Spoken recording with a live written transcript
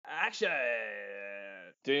Action!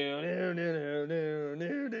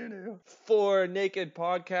 Four naked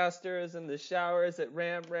podcasters in the showers at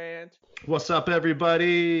Ram Ranch. What's up,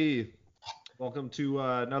 everybody? Welcome to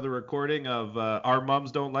another recording of Our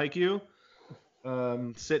Mums Don't Like You.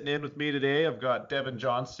 Sitting in with me today, I've got Devin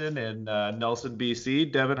Johnston in Nelson,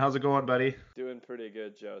 BC. Devin, how's it going, buddy? Doing pretty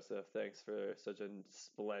good, Joseph. Thanks for such a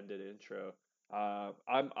splendid intro.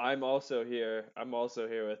 I'm also here. I'm also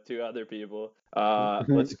here with two other people.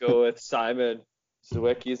 Let's go with Simon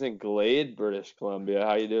Zwick. He's in Glade, British Columbia.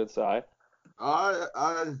 How you doing, Si?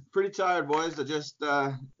 Pretty tired, boys. I just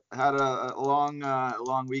had a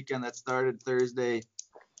long weekend that started Thursday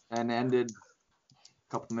and ended a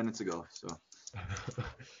couple minutes ago. So.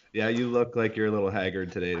 Yeah, you look like you're a little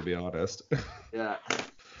haggard today, to be honest. Yeah.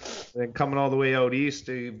 And coming all the way out east,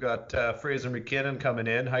 you've got Fraser McKinnon coming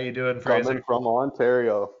in. How you doing, Fraser? Coming from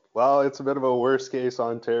Ontario. Well, it's a bit of a worst case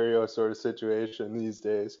Ontario sort of situation these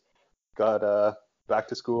days. Got back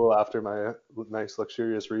to school after my nice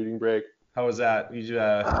luxurious reading break. How was that? You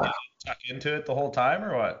tuck into it the whole time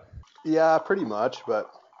or what? Yeah, pretty much, but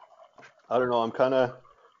I don't know. I'm kind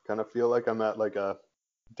of feel like I'm at like a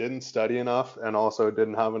didn't study enough and also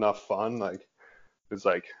didn't have enough fun. Like it's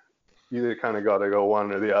like either kind of got to go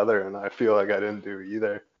one or the other, and I feel like I didn't do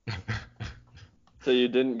either. So you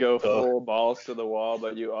didn't go full balls to the wall,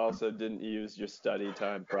 but you also didn't use your study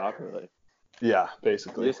time properly. Yeah,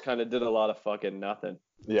 basically. You just kind of did a lot of fucking nothing.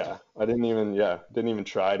 Yeah, I didn't even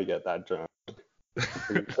try to get that drunk,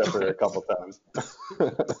 except for a couple times.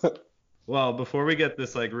 Well, before we get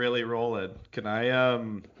this like really rolling, can I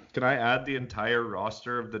add the entire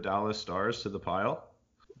roster of the Dallas Stars to the pile?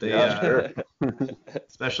 Sure.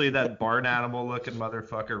 Especially that barn animal looking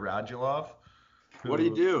motherfucker Radulov. What do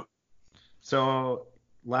you do? So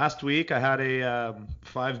last week I had a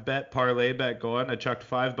 5-bet parlay bet going. I chucked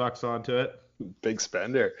 $5 onto it. Big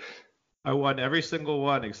spender. I won every single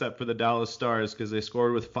one except for the Dallas Stars because they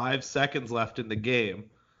scored with 5 seconds left in the game.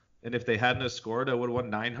 And if they hadn't have scored, I would have won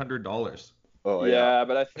 $900. Oh yeah,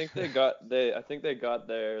 but I think they got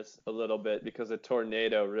theirs a little bit because a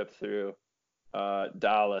tornado ripped through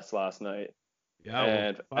Dallas last night.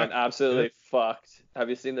 Yeah, and absolutely fucked. Have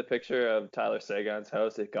you seen the picture of Tyler Seguin's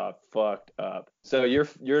house? It got fucked up. So you're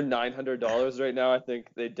 $900 right now. I think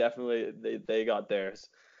they got theirs.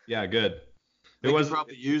 Yeah, good. They could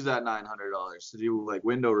probably use that $900 to do like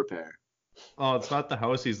window repair. Oh, it's not the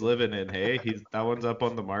house he's living in, hey? That one's up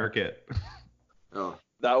on the market. Oh.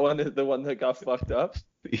 That one is the one that got fucked up?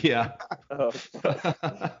 Yeah. Oh.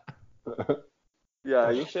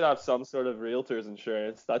 Yeah, you should have some sort of realtor's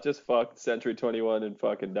insurance. That just fucked Century 21 and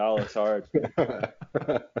fucking Dallas hard.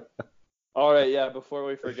 All right, yeah, before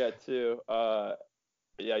we forget too,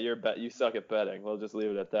 yeah, you suck at betting. We'll just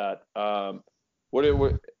leave it at that. Am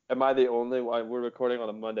I the only one? We're recording on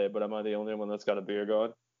a Monday, but am I the only one that's got a beer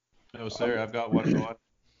going? No, sir. I've got one going.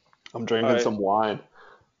 I'm drinking some wine.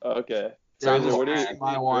 Okay. Yeah, Fraser, what are you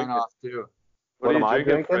my wine off too. What am are I you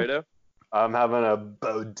drinking, Fredo? I'm having a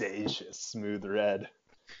bodacious smooth red.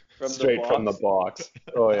 From the box.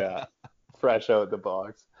 Oh yeah. Fresh out the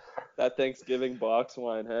box. That Thanksgiving box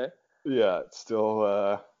wine, hey? Yeah, it's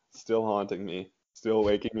still haunting me. Still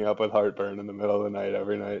waking me up with heartburn in the middle of the night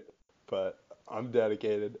every night. But I'm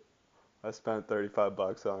dedicated. I spent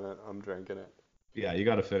 $35 on it. I'm drinking it. Yeah, you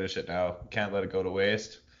got to finish it now. Can't let it go to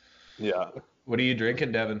waste. Yeah. What are you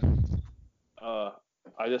drinking, Devin?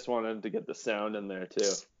 I just wanted to get the sound in there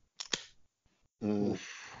too. Mm.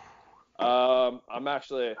 I'm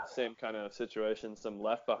actually same kind of situation. Some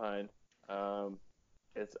Left Behind. I'm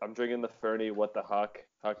drinking the Fernie What the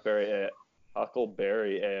Huckleberry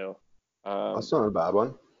Ale. That's not a bad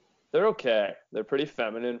one. They're okay. They're pretty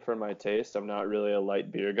feminine for my taste. I'm not really a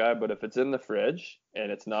light beer guy, but if it's in the fridge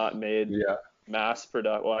and it's not made mass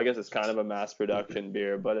product, well, I guess it's kind of a mass production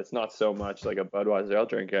beer, but it's not so much like a Budweiser. I'll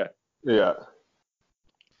drink it. Yeah.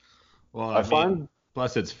 Well, I find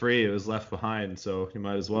plus it's free. It was Left Behind, so you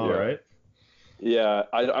might as well, right? Yeah,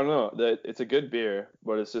 I don't know. It's a good beer,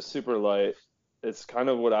 but it's just super light. It's kind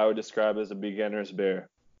of what I would describe as a beginner's beer.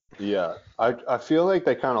 Yeah, I feel like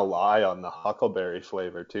they kind of lie on the huckleberry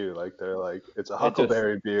flavor too. Like they're like it's a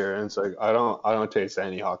huckleberry beer, and it's like I don't taste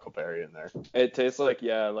any huckleberry in there. It tastes like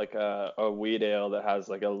a wheat ale that has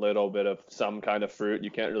like a little bit of some kind of fruit.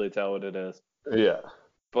 You can't really tell what it is. Yeah,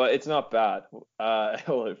 but it's not bad.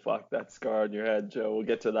 Holy fuck, that scar on your head, Joe. We'll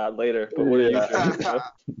get to that later. But what are you drinking, Joe?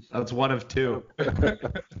 That's one of two.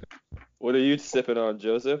 What are you sipping on,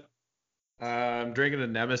 Joseph? I'm drinking a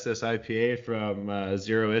Nemesis IPA from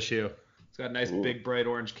Zero Issue. It's got a nice big bright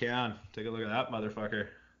orange can. Take a look at that motherfucker.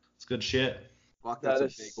 It's good shit. Fuck, that's a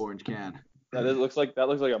big orange can. That looks like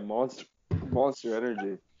a monster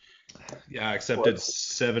energy. Yeah, except What? it's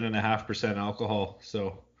 7.5% alcohol,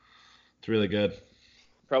 so it's really good.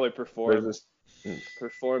 Probably There's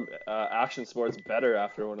perform action sports better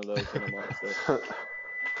after one of those than a monster. this.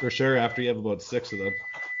 For sure, after you have about 6 of them.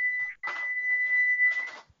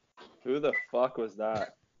 Who the fuck was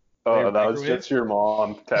that? Hey, Oh, that was microwave? just your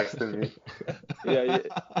mom texting me. Yeah,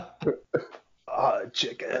 Ah,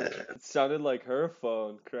 chicken. it sounded like her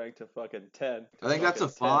phone cranked to fucking 10. I think that's a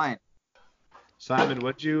Fucking 10. fine. Simon,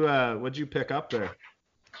 what'd you pick up there?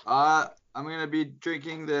 I'm gonna be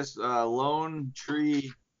drinking this Lone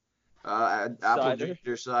Tree apple Cider?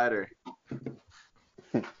 ginger cider.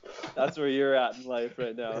 That's where you're at in life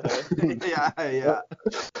right now. Hey? Yeah.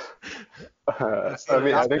 I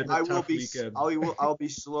mean, I think, a I will tough be weekend. I'll be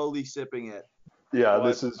slowly sipping it. yeah, Well,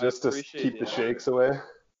 this is I just to appreciate keep the the effort. shakes away.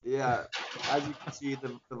 Yeah, as you can see,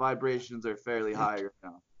 the vibrations are fairly high right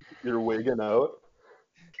now. You're wigging out.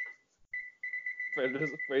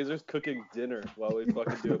 Fraser's cooking dinner while we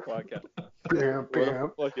fucking do a podcast. Bam, What a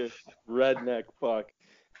bam. fucking redneck fuck.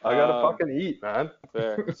 I gotta Um, fucking eat, man.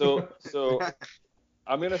 Fair. So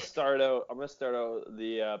I'm gonna start out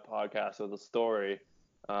the podcast with a story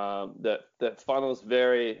that funnels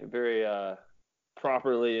very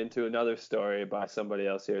properly into another story by somebody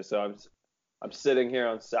else here. So I'm sitting here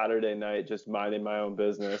on Saturday night just minding my own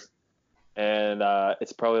business, and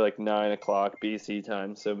it's probably like 9 o'clock BC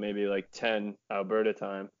time, so maybe like 10 Alberta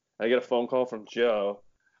time. I get a phone call from Joe,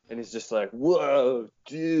 and he's just like, "Whoa,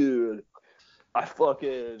 dude, I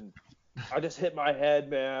just hit my head,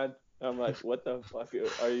 man." I'm like, "What the fuck?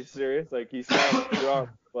 Are you serious?" Like, he sounds drunk,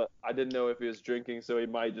 but I didn't know if he was drinking, so he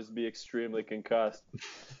might just be extremely concussed.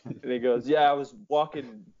 And he goes, "Yeah, I was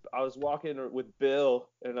walking with Bill,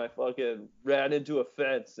 and I fucking ran into a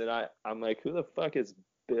fence." And I'm like, "Who the fuck is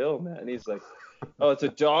Bill, man?" And he's like, "Oh, it's a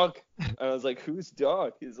dog." And I was like, "Whose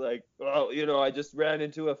dog?" He's like, "Oh, I just ran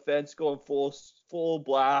into a fence going full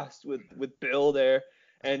blast with Bill there,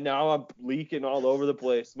 and now I'm leaking all over the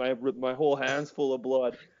place. My whole hand's full of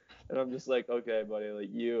blood." And I'm just like, "Okay, buddy, like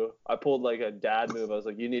I pulled like a dad move. I was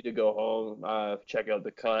like, you need to go home, check out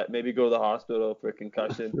the cut, maybe go to the hospital for a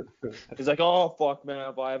concussion." He's like, "Oh, fuck, man,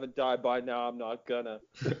 if I haven't died by now, I'm not gonna."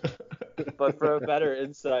 But for a better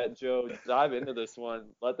insight, Joe, dive into this one.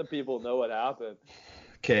 Let the people know what happened.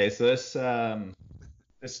 Okay, so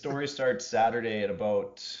this story starts Saturday at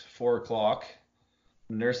about 4 o'clock.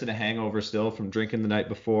 I'm nursing a hangover still from drinking the night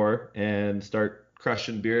before, and start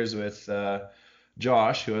crushing beers with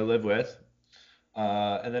Josh, who I live with.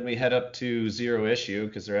 And then we head up to Zero Issue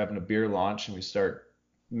because they're having a beer launch, and we start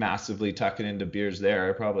massively tucking into beers there.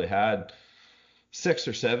 I probably had 6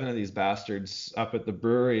 or 7 of these bastards up at the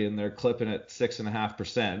brewery, and they're clipping at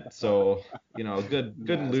 6.5%. So, good and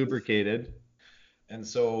Massive. lubricated. And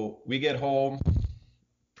so we get home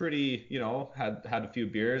pretty, had a few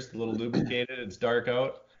beers, a little lubricated. It's dark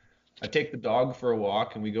out. I take the dog for a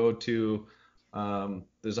walk, and we go to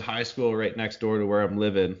there's a high school right next door to where I'm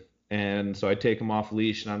living. And so I take him off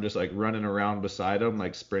leash, and I'm just like running around beside him,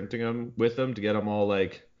 like sprinting him with him to get him all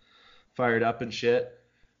like fired up and shit.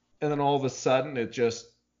 And then all of a sudden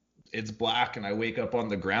it's black, and I wake up on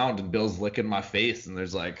the ground, and Bill's licking my face, and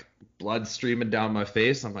there's like blood streaming down my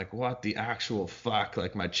face. I'm like, what the actual fuck?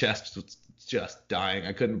 Like, my chest was just dying.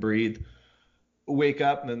 I couldn't breathe. Wake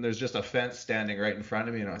up, and then there's just a fence standing right in front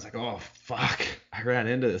of me, and I was like, oh fuck, I ran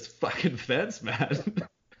into this fucking fence, man.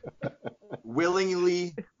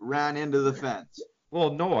 Willingly ran into the fence.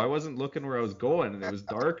 Well, no, I wasn't looking where I was going, and it was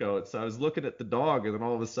dark out, so I was looking at the dog, and then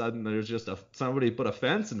all of a sudden there's just somebody put a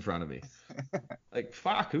fence in front of me. Like,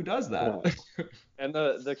 fuck, who does that? And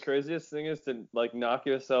the craziest thing is to like knock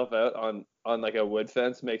yourself out on like a wood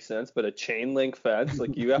fence makes sense, but a chain link fence,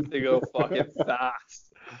 like, you have to go fucking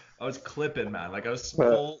fast, I was clipping, man. Like, I was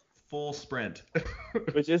full sprint.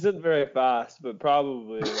 which isn't very fast, but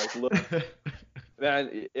probably like look.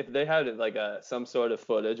 Man, if they had like some sort of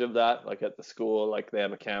footage of that, like at the school, like they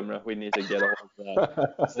have a camera, we need to get a hold of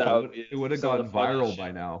that. So It would have some gone of the funniest viral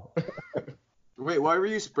by now. Wait, why were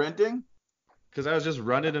you sprinting? Because I was just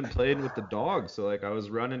running and playing with the dog. So, like, I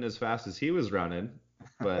was running as fast as he was running.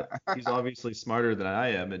 But he's obviously smarter than I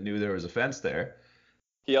am and knew there was a fence there.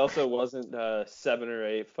 He also wasn't 7 or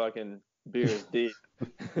 8 fucking beers deep.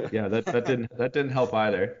 Yeah, that didn't help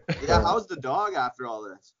either. Yeah, how's the dog after all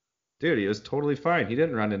this? Dude, he was totally fine. He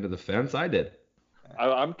didn't run into the fence. I did.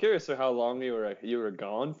 I'm curious for how long you were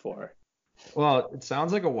gone for. Well, it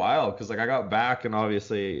sounds like a while because, like, I got back and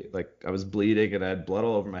obviously, like, I was bleeding and I had blood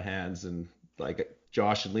all over my hands, and like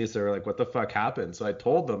Josh and Lisa were like, "What the fuck happened?" So I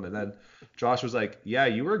told them, and then Josh was like, "Yeah,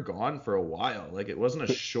 you were gone for a while. Like, it wasn't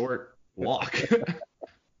a short walk."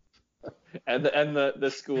 And the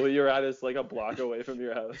school you're at is like a block away from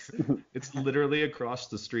your house. It's literally across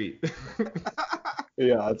the street.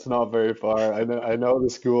 Yeah, it's not very far. I know the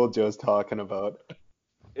school Joe's talking about.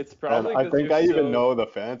 It's And probably I because think you're I even so. know the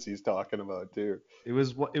fence he's talking about too. It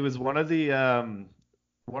was one of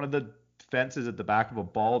the fences at the back of a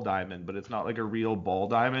ball diamond, but it's not like a real ball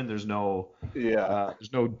diamond. Yeah.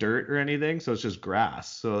 There's no dirt or anything, so it's just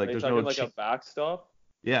grass. So like Are you there's talking no like a backstop?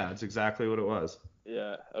 yeah, it's exactly what it was.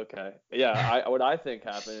 Yeah, okay. Yeah, what I think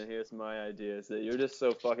happened, and here's my idea, is that you're just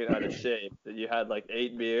so fucking out of shape that you had like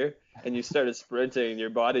 8 beer and you started sprinting and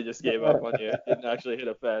your body just gave up on you. You didn't actually hit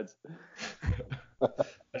a fence.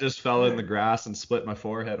 I just fell in the grass and split my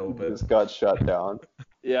forehead open. Just got shut down.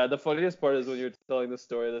 Yeah, the funniest part is when you were telling the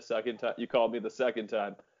story the second time, you called me the second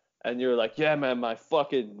time, and you were like, yeah, man, my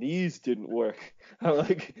fucking knees didn't work. I'm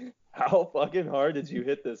like, how fucking hard did you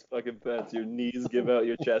hit this fucking fence? Your knees give out,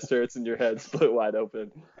 your chest hurts, and your head split wide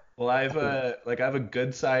open. Well, I have a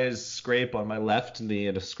good sized scrape on my left knee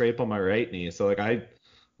and a scrape on my right knee. So like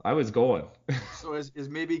I was going. So is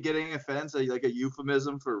maybe getting a fence like a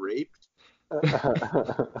euphemism for rape?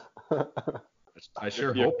 I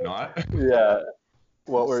sure hope not. Yeah.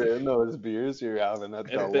 What were in those beers you're having at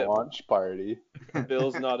the And Bill- launch party?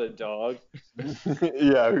 Bill's not a dog.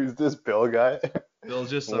 Yeah, who's this Bill guy? Bill's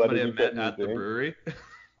just What somebody did I you met get me at the drink? brewery.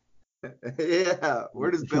 Yeah. Where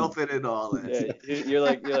does Bill fit into all this? Yeah, you're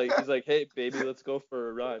like, he's like, hey, baby, let's go for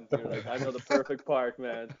a run. You're like, I know the perfect park,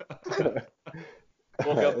 man.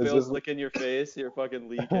 Woke up, Is Bill's this- licking your face. You're fucking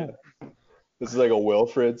leaking. This is like a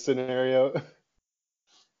Wilfred scenario.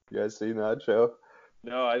 You guys seen that show?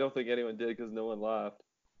 No, I don't think anyone did because no one laughed.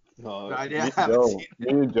 No, I me and haven't Joe, seen me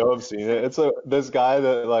and Joe have seen it. It's this guy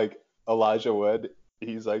that like Elijah Wood.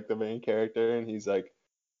 He's like the main character, and he's like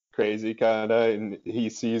crazy kind of, and he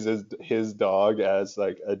sees his dog as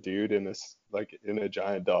like a dude in a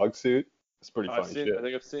giant dog suit. It's pretty I funny shit.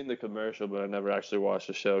 think I've seen the commercial, but I never actually watched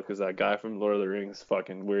the show because that guy from Lord of the Rings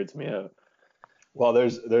fucking weirds me out. Well,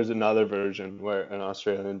 there's another version where an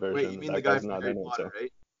Australian version. Wait, you mean that the guy guy's from not Harry in it, Potter, so-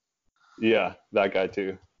 right? Yeah, that guy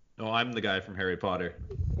too. No, I'm the guy from Harry Potter.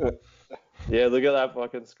 Yeah, look at that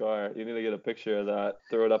fucking scar. You need to get a picture of that.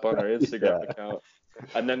 Throw it up on our Instagram Yeah. account.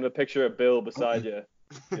 And then the picture of Bill beside you.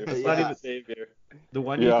 Your It's fucking not even- savior. The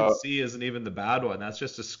one you Yeah. can see isn't even the bad one. That's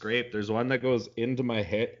just a scrape. There's one that goes into my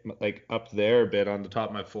head, like up there a bit on the top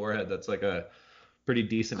of my forehead. That's like a pretty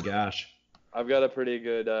decent gash. I've got a pretty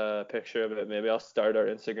good picture of it. Maybe I'll start our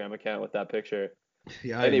Instagram account with that picture. Yeah,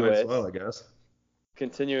 you might Anyways. as well, I guess.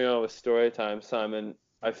 Continuing on with story time, Simon,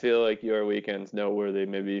 I feel like your weekend's noteworthy.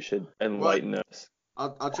 Maybe you should enlighten us.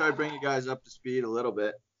 I'll try to bring you guys up to speed a little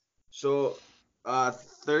bit. So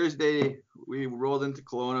Thursday we rolled into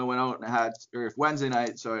Kelowna, went out and Wednesday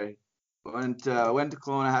night, sorry. Went to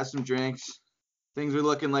Kelowna, had some drinks. Things were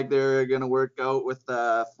looking like they're gonna work out with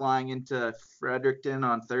flying into Fredericton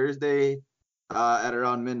on Thursday at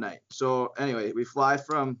around midnight. So anyway, we fly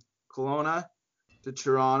from Kelowna to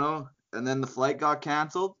Toronto, and then the flight got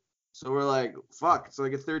canceled. So we're like, fuck, it's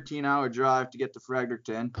like a 13-hour drive to get to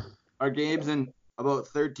Fredericton. Our game's in about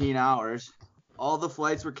 13 hours. All the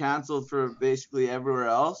flights were canceled for basically everywhere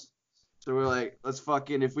else. So we're like, let's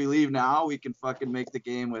fucking, if we leave now, we can fucking make the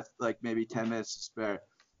game with like maybe 10 minutes to spare.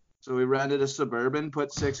 So we rented a Suburban,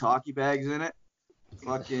 put 6 hockey bags in it,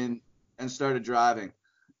 fucking, and started driving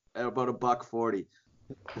at about $1.40.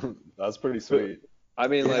 That's pretty sweet. I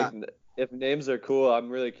mean, Yeah. like, if names are cool, I'm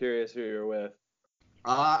really curious who you're with.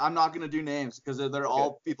 I'm not gonna do names because they're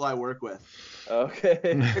all people I work with. Okay.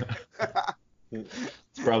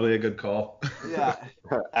 It's probably a good call. Yeah,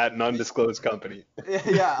 At an undisclosed company.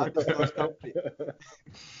 yeah, undisclosed company.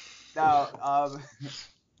 Now,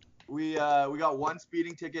 we got one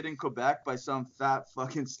speeding ticket in Quebec by some fat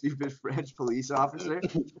fucking stupid French police officer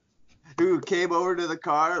who came over to the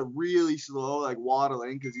car really slow, like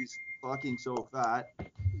waddling because he's fucking so fat.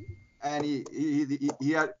 And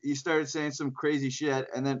he started saying some crazy shit,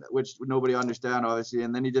 and then which nobody understand obviously,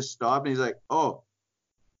 and then he just stopped and he's like, "Oh,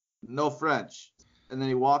 no French," and then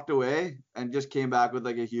he walked away and just came back with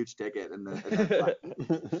like a huge ticket, and then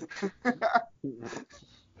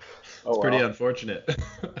It's pretty unfortunate.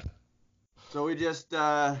 so we just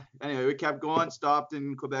anyway we kept going, stopped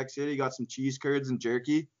in Quebec City, got some cheese curds and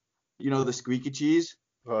jerky, you know, the squeaky cheese.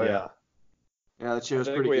 Oh Yeah. Yeah, that shit I was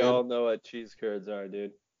think pretty we good. all know what cheese curds are,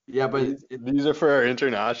 dude. Yeah, but These are for our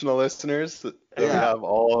international listeners that we Yeah. have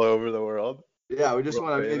all over the world. yeah, we just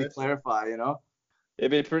want to maybe famous. clarify, you know. It'd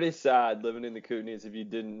be pretty sad living in the Kootenays if you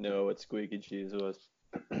didn't know what squeaky cheese was.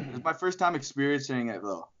 It was my first time experiencing it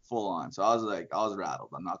though, full on. So I was rattled.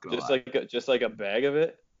 I'm not gonna lie. Just like a bag of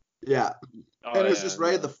it. Yeah, Oh, and it was yeah, just right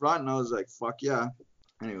no. at the front, and I was like, fuck yeah.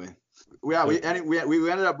 Anyway, Yeah, we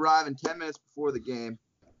ended up arriving 10 minutes before the game,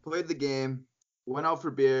 played the game, went out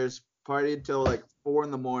for beers, partied till like 4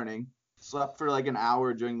 in the morning, slept for like an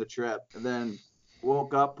hour during the trip, and then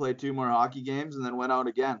woke up, played 2 more hockey games, and then went out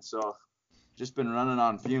again. So just been running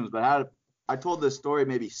on fumes. But I told this story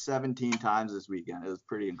maybe 17 times this weekend. It was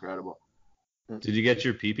pretty incredible. Did you get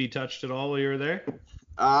your pee-pee touched at all while you were there?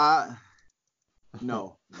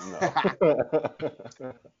 No.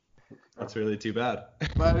 That's really too bad.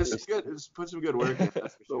 But it's good. It's put some good work in.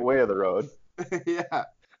 That's for The sure. way of the road. Yeah.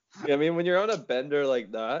 Yeah, I mean, when you're on a bender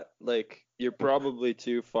like that, like you're probably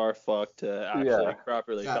too far fucked to actually Yeah.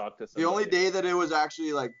 properly Yeah. talk to somebody. The only day that it was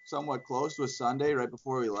actually like somewhat close was Sunday, right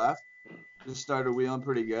before we left. Just started wheeling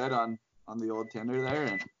pretty good on the old Tinder there,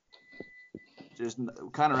 and just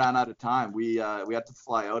kind of ran out of time. We had to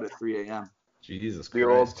fly out at 3 a.m. Jesus The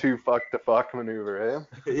old Christ. too fuck to fuck maneuver,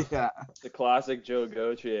 Yeah. The classic Joe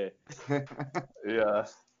Gauthier. eh? Yeah.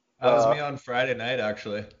 That was me on Friday night,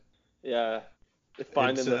 actually. Yeah,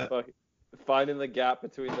 finding It's, finding the gap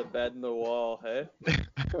between the bed and the wall. Hey.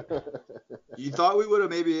 You thought we would have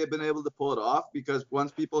maybe been able to pull it off, because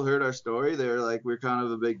once people heard our story, they were like, we're kind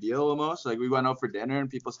of a big deal almost. Like we went out for dinner and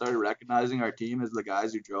people started recognizing our team as the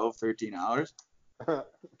guys who drove 13 hours.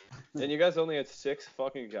 And you guys only had 6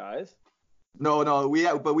 fucking guys? No, we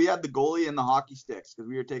had the goalie and the hockey sticks, because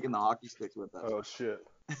we were taking the hockey sticks with us. Oh shit.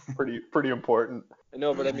 Pretty important.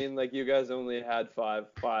 No, but I mean, like, you guys only had five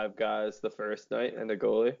guys the first night and a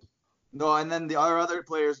goalie. No, and then our other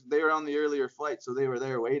players, they were on the earlier flight, so they were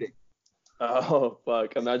there waiting. Oh,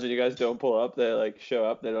 fuck. Imagine you guys don't pull up. They, like, show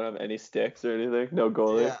up. They don't have any sticks or anything. No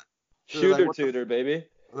goalie. Yeah. They're Shooter like, what the tutor, baby.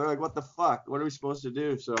 They're like, what the fuck? What are we supposed to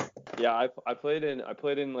do? So Yeah, I played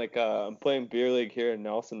in like I'm playing beer league here in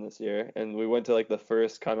Nelson this year, and we went to like the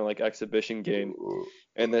first kind of like exhibition game,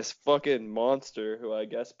 and this fucking monster who I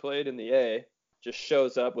guess played in the A just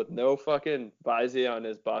shows up with no fucking visor on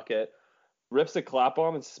his bucket, rips a clap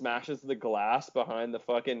bomb and smashes the glass behind the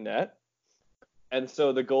fucking net. And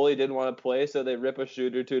so the goalie didn't want to play, so they rip a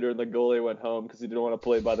shooter tutor, and the goalie went home because he didn't want to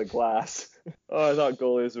play by the glass. Oh, I thought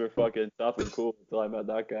goalies were fucking tough and cool until I met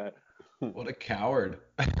that guy. What a coward.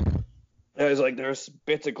 Yeah, he's like, there's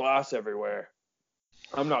bits of glass everywhere.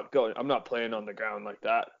 I'm not playing on the ground like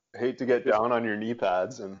that. Hate to get down on your knee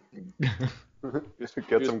pads and just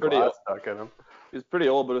get some pretty glass old. stuck in them. He was pretty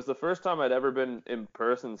old, but it was the first time I'd ever been in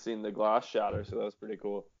person seen the glass shatter, so that was pretty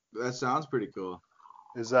cool. that sounds pretty cool.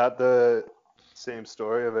 Is that the same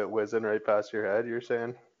story of it whizzing right past your head, you're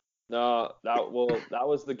saying? No, that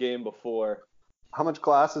was the game before. How much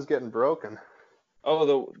glass is getting broken?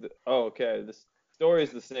 Oh, okay. The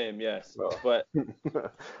story's the same, yes, Oh. but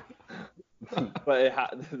that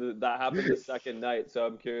happened the second night, so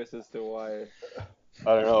I'm curious as to why.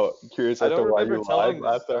 I don't know. Curious I as to don't why remember you telling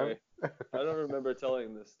lied this last time. story. I don't remember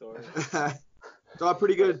telling this story. Saw a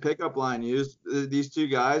pretty good pickup line used. These two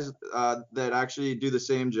guys that actually do the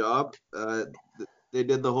same job. They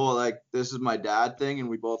did the whole like, this is my dad thing, and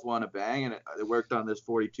we both want to bang, and it worked on this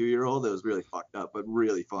 42-year-old. It was really fucked up, but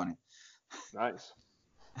really funny. Nice.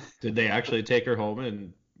 Did they actually take her home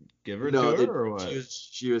and give her No, to her, or what?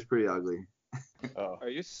 she was pretty ugly. Oh. Are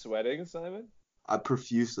you sweating, Simon?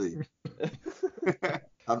 Profusely.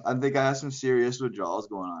 I think I have some serious withdrawals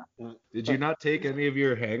going on. Did you not take any of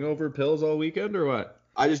your hangover pills all weekend, or what?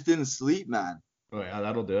 I just didn't sleep, man. Oh yeah,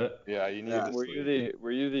 that'll do it. Yeah, you need Yeah. to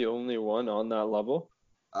Were you the only one on that level?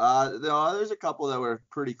 No, there's a couple that were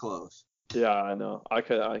pretty close. Yeah, I know. I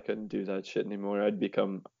couldn't do that shit anymore.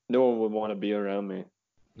 No one would want to be around me.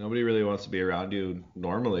 Nobody really wants to be around you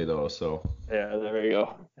normally, though. So Yeah, there you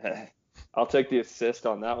go. I'll take the assist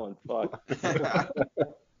on that one. Fuck.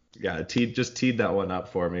 yeah, just teed that one up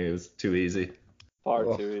for me. It was too easy. Far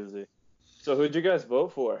Oh. too easy. So who'd you guys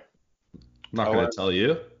vote for? I'm not Oh, gonna I- tell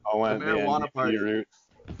you. I went The the marijuana NDP party. route.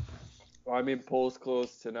 Well, I mean, polls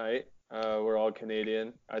closed tonight. We're all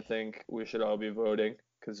Canadian. I think we should all be voting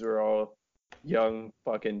because we're all young,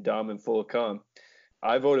 fucking dumb, and full of cum.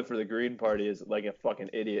 I voted for the Green Party as like a fucking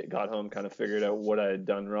idiot. Got home, kind of figured out what I had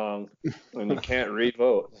done wrong, and you can't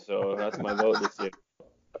re-vote. So that's my vote this year.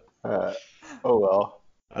 Oh well.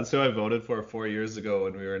 That's who I voted for 4 years ago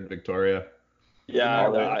when we were in Victoria. Yeah,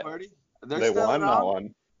 The they- marijuana I- party? They still won that around?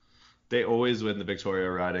 one. They always win the Victoria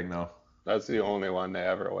riding, though. That's the only one they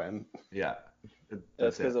ever win. Yeah. that's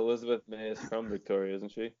That's because it. Elizabeth May is from Victoria,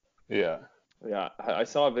 isn't she? Yeah. Yeah, I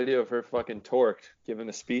saw a video of her fucking torqued giving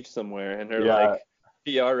a speech somewhere, and her Yeah. like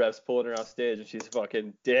PR reps pulling her off stage, and she's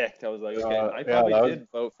fucking dicked. I was like, okay, I yeah, probably that was- did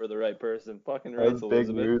vote for the right person. Fucking That right, was big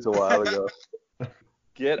Elizabeth. news a while ago.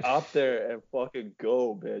 Get up there and fucking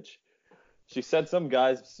go, bitch. She said some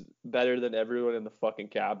guy's better than everyone in the fucking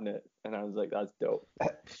cabinet, and I was like, that's dope.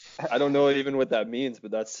 I don't know even what that means,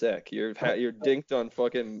 but that's sick. You're dinked on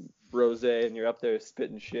fucking rosé, and you're up there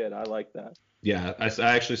spitting shit. I like that. Yeah, I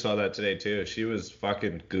actually saw that today too. She was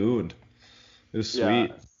fucking gooned. It was sweet.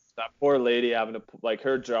 Yeah, that poor lady having to like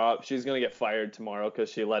her job. She's gonna get fired tomorrow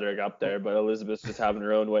because she let her up there. But Elizabeth's just having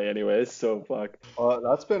her own way anyways. So fuck. Well,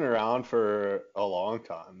 that's been around for a long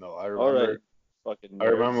time though. I All remember. right, fucking. I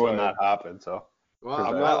remember when sorry. that happened. So Well,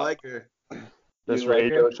 I'm I like her. this You like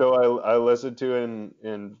radio her? show I listened to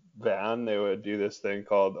in van, they would do this thing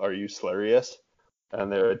called "Are You Slurious?"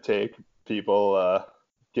 and they would take people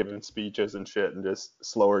giving speeches and shit and just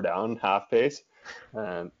slow her down half pace,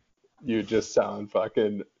 and you just sound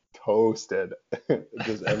fucking toasted.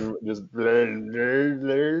 just and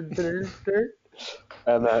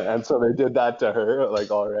so they did that to her, like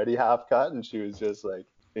already half cut, and she was just like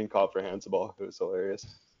incomprehensible. It was hilarious.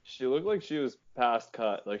 She looked like she was past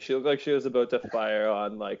cut. Like she looked like she was about to fire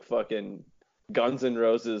on like fucking Guns N'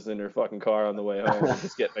 Roses in her fucking car on the way home and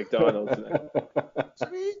just get McDonald's.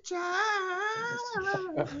 Sweet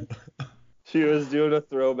child. She was doing a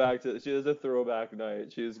throwback to. She was a throwback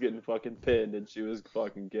night. She was getting fucking pinned and she was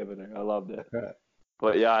fucking giving her. I loved it.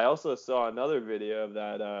 But yeah, I also saw another video of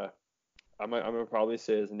that. I'm gonna probably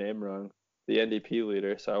say his name wrong. The NDP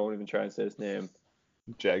leader, so I won't even try and say his name.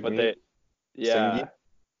 But they, yeah, Singh?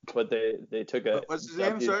 but they took a. What's his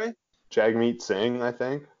name? Sorry. Jagmeet Singh, I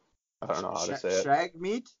think. I don't know how to say it. Shag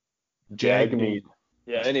meat. Jagmeet.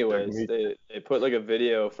 Yeah. Anyways, Jagmeet. they put like a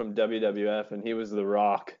video from WWF and he was The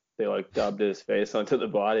Rock. They like dubbed his face onto the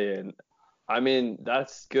body, and I mean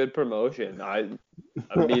that's good promotion. I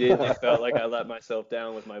immediately felt like I let myself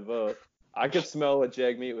down with my vote. I could smell what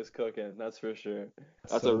Jagmeet was cooking, that's for sure.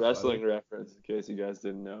 That's So a wrestling funny. reference, in case you guys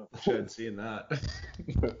didn't know. Should have seen that.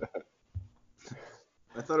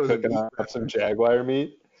 I thought it was a Cooking meat up some jaguar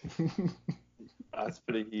meat. That's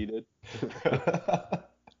pretty heated.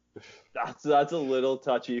 That's a little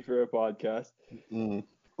touchy for a podcast.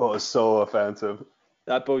 Oh, it's so offensive.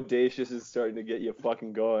 That bodacious is starting to get you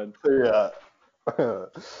fucking going. Yeah.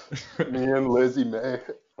 Me and Lizzie May.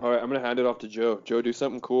 All right, I'm gonna hand it off to Joe. Joe, do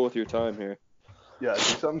something cool with your time here. Yeah, do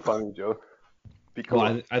something funny, Joe. Be cool.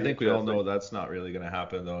 Well, I think we all know that's not really gonna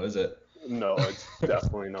happen, though, is it? No, it's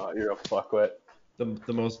definitely not. You're a fuckwit.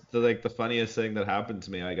 The funniest thing that happened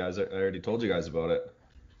to me, I already told you guys about it.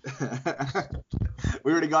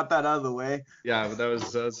 We already got that out of the way. Yeah, but that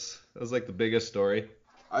was like the biggest story.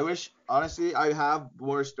 I wish, honestly, I have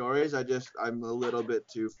more stories. I'm a little bit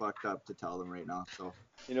too fucked up to tell them right now. So.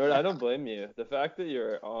 You know what? I don't blame you. The fact that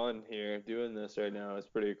you're on here doing this right now is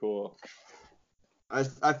pretty cool.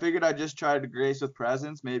 I figured I'd just try to grace with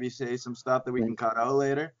presents, maybe say some stuff that we can cut out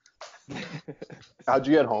later. How'd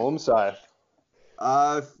you get home, Si?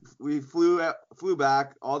 We flew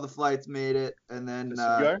back. All the flights made it, and then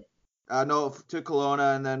no, to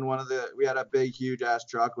Kelowna, and then we had a big, huge ass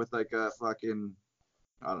truck with like a fucking,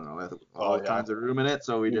 I don't know, all kinds of room in it,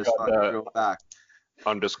 so we just fucking drove back.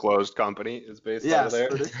 Undisclosed company is based out of there.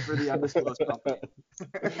 Yes, for the undisclosed company.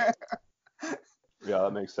 Yeah,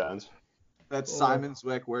 that makes sense. That Simon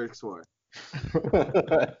Zwick works for.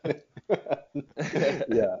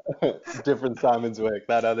 Yeah, different Simon Zwick.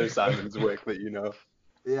 That other Simon Zwick that you know.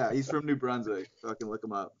 Yeah, he's from New Brunswick. Fucking look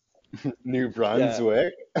him up. New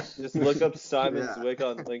Brunswick. Just look up Simon Yeah. Zwick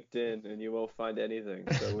on LinkedIn and you won't find anything.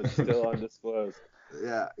 So it's still undisclosed.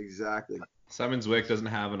 Yeah, exactly. Simon Zwick doesn't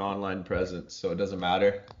have an online presence, so it doesn't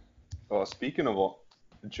matter. Oh, speaking of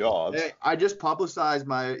jobs, Hey, I just publicized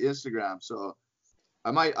my Instagram, so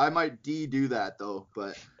I might do that though,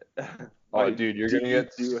 but oh, dude, you're gonna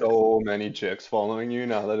get so many chicks following you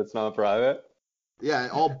now that it's not private. yeah,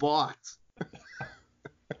 all bots.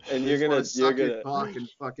 And They you're gonna just wanna suck your cock and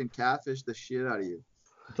fucking catfish the shit out of you.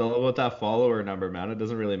 It's all about that follower number, man. It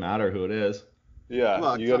doesn't really matter who it is. Yeah,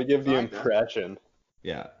 Well, you gotta give the kinda. impression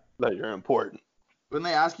Yeah. that you're important. When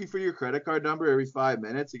they ask you for your credit card number every 5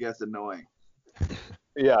 minutes, it gets annoying.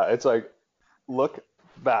 Yeah, it's like, look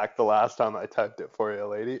back the last time I typed it for you,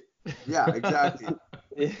 lady. Yeah, exactly.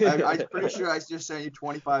 I'm pretty sure I just sent you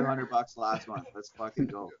 $2,500 last month. Let's fucking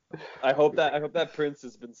go. I hope that Prince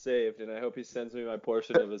has been saved, and I hope he sends me my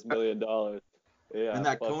portion of his $1 million. Yeah. And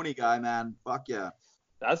that fuck. Coney guy, man, fuck yeah.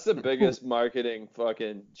 That's the biggest marketing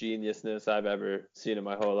fucking geniusness I've ever seen in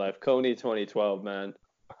my whole life. Coney 2012, man.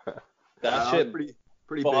 That shit pretty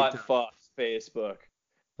big bought time. fuck Facebook.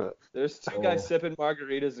 There's two guys sipping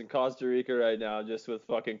margaritas in Costa Rica right now, just with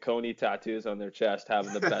fucking Coney tattoos on their chest,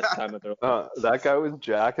 having the best time of their life. That guy was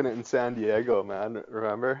jacking it in San Diego, man.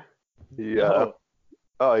 Remember? He No.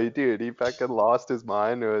 oh, he fucking lost his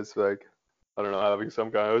mind. It was like I don't know, having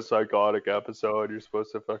some kind of psychotic episode. You're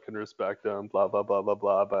supposed to fucking respect him, blah blah blah blah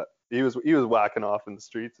blah. But he was whacking off in the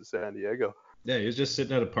streets of San Diego. Yeah, he was just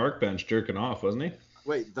sitting at a park bench jerking off, wasn't he?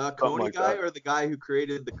 Wait, the Something Coney like guy that. or the guy who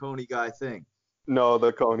created the Coney guy thing? No,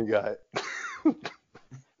 the Coney guy.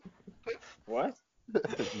 What?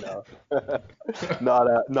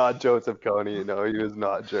 No, not Joseph Coney. No, he was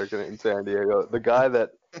not jerking it in San Diego. The guy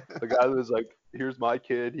that was like, here's my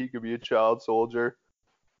kid. He could be a child soldier.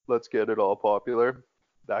 Let's get it all popular.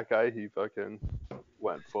 That guy, he fucking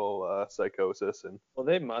went full psychosis and Well,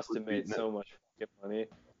 they must have beating made it. so much fucking money.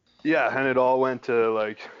 yeah, and it all went to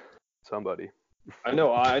like somebody. I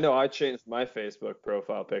know I changed my Facebook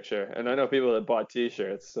profile picture, and I know people that bought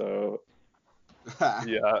T-shirts, so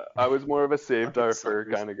Yeah, I was more of a saved Fucking our fur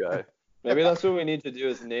suckers. kind of guy. maybe that's what we need to do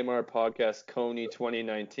is name our podcast Coney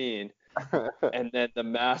 2019, and then the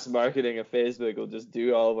mass marketing of Facebook will just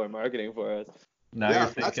do all of our marketing for us. Now Yeah, you're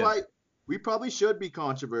that's thinking. why we probably should be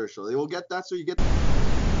controversial. They will get that so you get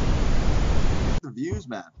the views,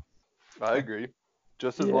 man. I agree.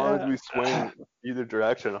 Just as long as we swing either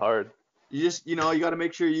direction hard. You just, you got to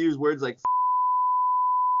make sure you use words like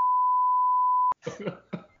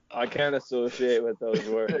I can't associate with those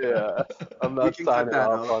words. Yeah, I'm We not can cut signing that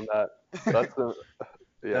off out. on that. That's the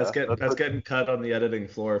yeah. that's getting cut on the editing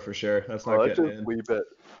floor for sure. That's not let's getting just in. leave it.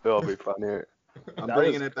 It'll be funnier. I'm That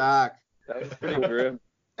bringing was- it back. That was pretty grim.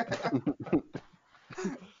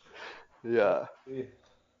 Yeah.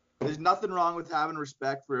 There's nothing wrong with having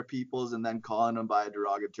respect for a people's and then calling them by a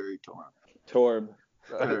derogatory term. Torb.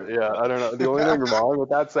 Yeah, I don't know. The only thing wrong with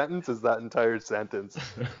that sentence is that entire sentence.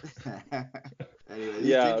 Anyway, these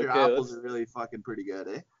Yeah, ginger okay, apples let's- are really fucking pretty good,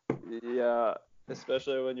 eh? Yeah,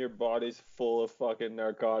 especially when your body's full of fucking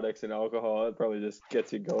narcotics and alcohol, it probably just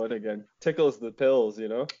gets you going again. Tickles the pills, you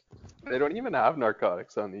know? They don't even have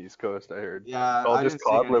narcotics on the East Coast, I heard. Yeah, It's all I just didn't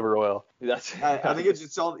see cod any. liver oil. That's I think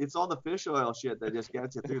it's all the fish oil shit that just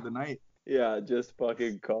gets you through the night. yeah, just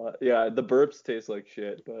fucking caught. Yeah, the burps taste like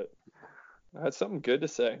shit, but I had something good to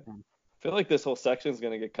say. I feel like this whole section's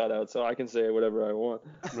gonna get cut out, so I can say whatever I want.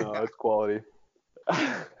 No, it's quality.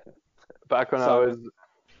 Back when I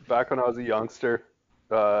was a youngster,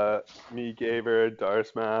 me, Gaver,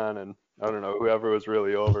 Darsman, and I don't know, whoever was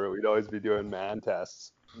really over it, we'd always be doing man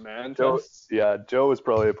tests. Man Joe, tests? yeah, Joe was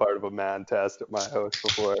probably a part of a man test at my house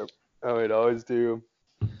before. And we'd always do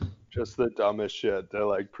just the dumbest shit to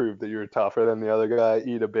like prove that you were tougher than the other guy.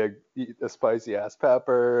 Eat a spicy ass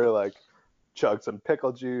pepper, like chug some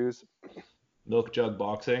pickle juice, Milk jug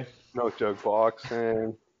boxing. no joke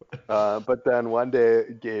boxing. But then one day,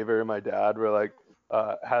 Gaver and my dad were like,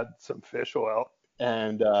 had some fish oil,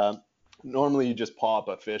 and normally you just pop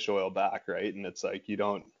a fish oil back, right? And it's like you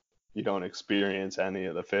don't experience any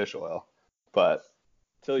of the fish oil, but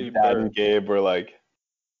Till you Dad burp. and Gabe were like,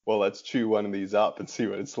 well, let's chew one of these up and see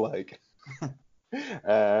what it's like.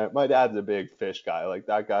 My dad's a big fish guy. Like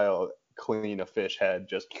that guy will clean a fish head,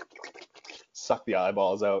 just suck the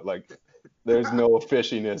eyeballs out. Like there's no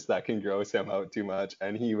fishiness that can gross him out too much.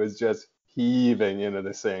 And he was just heaving into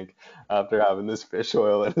the sink after having this fish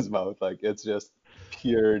oil in his mouth. Like it's just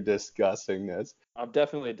pure disgustingness. I've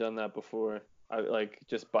definitely done that before. I like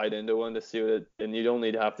just bite into one to see what it, and you'd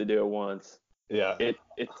only have to do it once. Yeah. It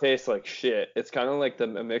tastes like shit. It's kind of like a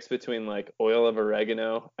mix between like oil of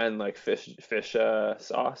oregano and like fish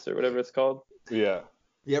sauce or whatever it's called. Yeah.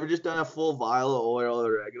 You ever just done a full vial of oil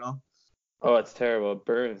or oregano? Oh, it's terrible. It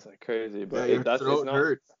burns like crazy, but Yeah, your it's throat not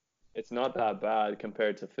hurts. it's not that bad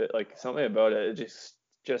compared to like something about it. It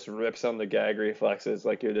just rips on the gag reflexes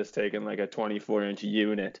like you're just taking like a 24-inch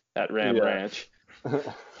unit at Ram Yeah. Ranch.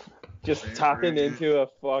 Just tucking into a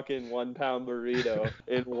fucking 1 pound burrito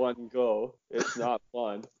in one go. It's not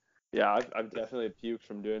fun. Yeah, I've definitely puked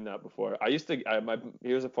from doing that before.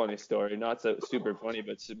 Here's a funny story, not so super funny,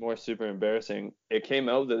 but more super embarrassing. It came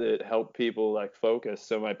out that it helped people like focus.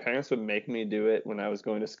 So my parents would make me do it when I was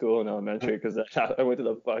going to school in elementary because I went to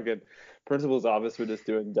the fucking principal's office for just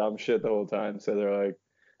doing dumb shit the whole time. So they're like,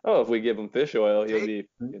 oh, if we give him fish oil, he'll be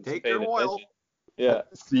Take paying your oil. attention. Yeah.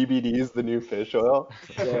 CBD is the new fish oil.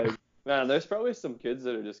 Yeah. Man, there's probably some kids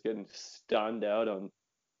that are just getting stunned out on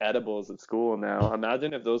edibles at school now.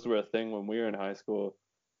 Imagine if those were a thing when we were in high school.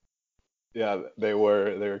 Yeah, they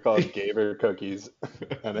were called Gaver cookies,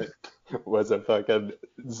 and it was a fucking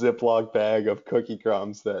Ziploc bag of cookie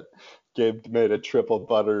crumbs that Gabe made a triple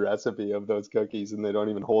butter recipe of those cookies, and they don't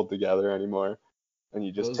even hold together anymore. And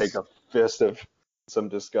you just take a fist of some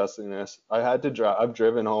disgustingness. I've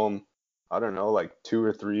driven home, I don't know, like 2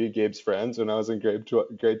 or 3 Gabe's friends when I was in grade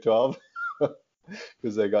 12,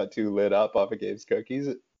 because they got too lit up off of Gabe's cookies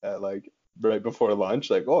at like right before lunch.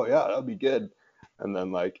 Like, oh yeah, that'll be good. And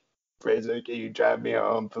then like Fraser, can you drive me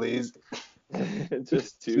home, please?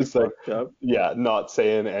 Just too Just like, fucked up. yeah, not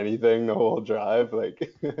saying anything the whole drive.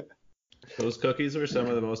 Like, Those cookies were some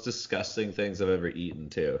of the most disgusting things I've ever eaten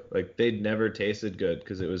too. Like they'd never tasted good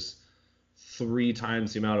because it was 3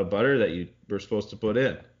 times the amount of butter that you were supposed to put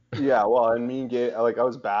in. yeah, well, and me and Gabe, like, I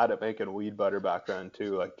was bad at making weed butter back then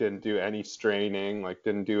too. Like, didn't do any straining, like,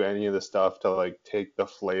 didn't do any of the stuff to like take the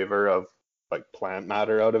flavor of like plant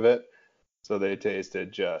matter out of it. So they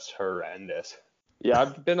tasted just horrendous. Yeah,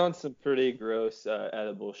 I've been on some pretty gross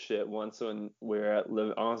edible shit. Once when I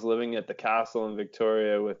was living at the castle in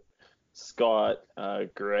Victoria with Scott,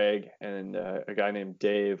 Greg, and a guy named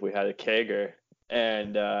Dave. We had a kegger,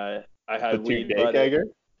 and I had The weed 2-day butter. kegger?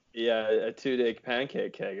 Yeah, a 2-day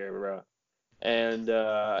pancake kegger, bro. And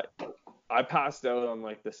I passed out on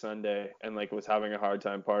like the Sunday and like was having a hard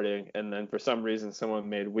time partying. And then for some reason, someone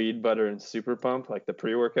made weed butter and super pump, like the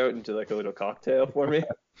pre-workout, into like a little cocktail for me.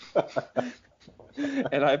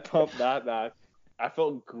 And I pumped that back. I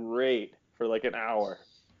felt great for like an hour.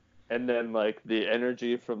 And then like the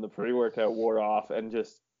energy from the pre-workout wore off and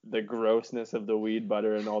just the grossness of the weed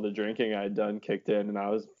butter and all the drinking I had done kicked in and I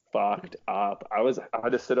was fucked up. I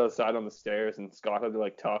had to sit outside on the stairs and Scott had to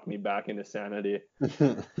like talk me back into sanity.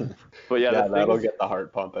 But yeah, That'll get the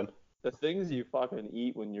heart pumping. the things you fucking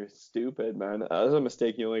eat when you're stupid, man. That's a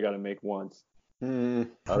mistake you only got to make once. I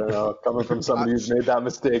don't know. Coming from somebody who's made that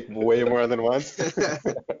mistake way more than once, I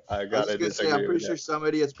I was gotta just gonna say, disagree. I'm pretty with sure you.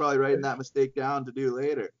 somebody is probably writing that mistake down to do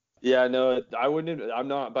later. Yeah, no, I wouldn't. I'm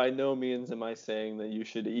not. By no means am I saying that you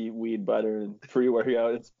should eat weed butter and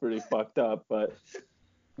pre-workout. It's pretty fucked up, but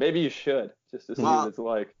maybe you should just to see Well, what it's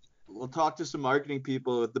like. We'll talk to some marketing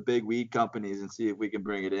people with the big weed companies and see if we can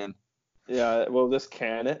bring it in. Yeah, we'll just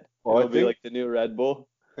can it. Well, I It'll be think- like the new Red Bull.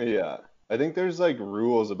 Yeah. I think there's like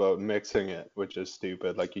rules about mixing it, which is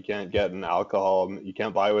stupid. Like you can't get an alcohol, you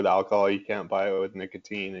can't buy it with alcohol, you can't buy it with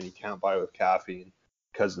nicotine, and you can't buy it with caffeine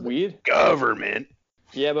because of the Weed? government.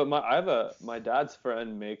 Yeah, but my dad's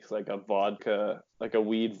friend makes like a vodka, like a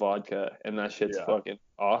weed vodka, and that shit's Yeah. fucking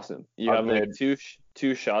awesome. You I've have like made-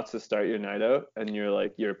 two shots to start your night out, and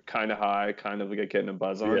you're kind of high, kind of like getting a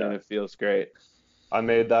buzz on, Yeah. and it feels great. I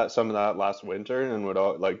made some of that last winter and would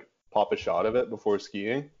like pop a shot of it before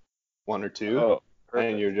skiing, 1 or 2, Oh,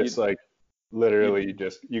 and you're just like literally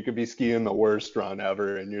you could be skiing the worst run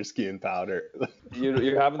ever and you're skiing powder.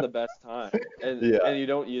 you're having the best time, and Yeah. and you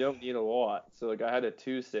don't need a lot. So like I had a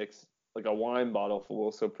 2.6, like a wine bottle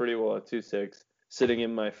full, so pretty well a 2.6 sitting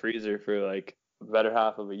in my freezer for like the better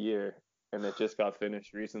half of a year, and it just got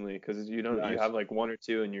finished recently because you Nice. have like 1 or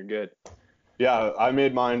 2 and you're good. Yeah, I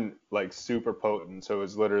made mine like super potent, so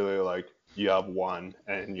it's literally like you have one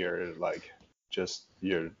and you're like just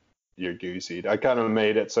you're goosey. I kind of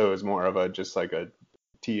made it so it's more of a just like a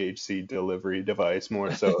THC delivery device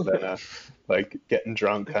more so than a like getting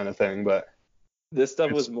drunk kind of thing. But This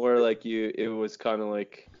stuff was It's- more like it was kind of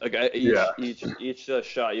like each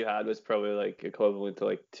shot you had was probably like equivalent to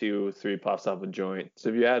like 2-3 puffs off a joint. So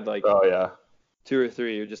if you had like oh yeah, 2 or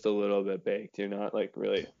 3, you're just a little bit baked. You're not like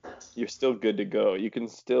really, you're still good to go. You can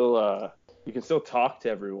still talk to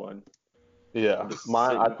everyone. yeah. Just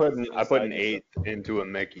Mine I put sitting I put inside an yourself. 8 into a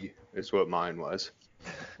Mickey. Is what mine was.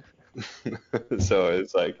 So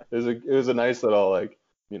it's like it was a nice little like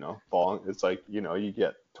bong. It's like you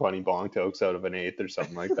get 20 bong tokes out of an 8th or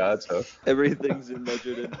something like that. So Everything's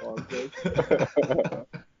measured in bong tokes.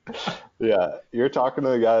 yeah, you're talking to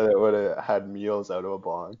the guy that would have had meals out of a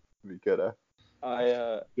bong. We could have.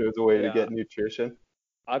 There was a way to Yeah. get nutrition.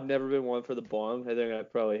 I've never been one for the bong. I think I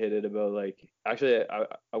probably hit it about like actually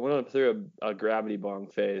I went on through a gravity bong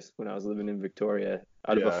phase when I was living in Victoria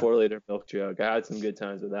out of a Yeah. 4-liter milk jug. I had some good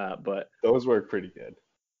times with that, but Those work pretty good.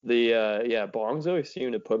 the bongs always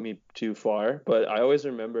seem to put me too far. But I always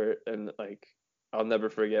remember, and like I'll never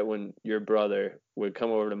forget when your brother would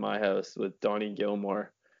come over to my house with Donnie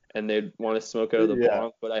Gilmore, and they'd want to smoke out of the Yeah.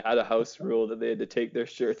 bong. But I had a house rule that they had to take their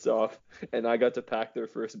shirts off, and I got to pack their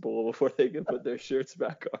first bowl before they could put their shirts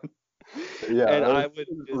back on. Yeah, And that I was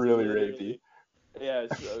would just really literally- rapey. Yeah,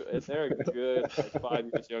 so, and they're a good like 5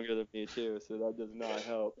 years younger than me too, so that does not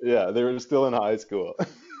help. Yeah, they were still in high school.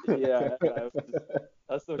 Yeah,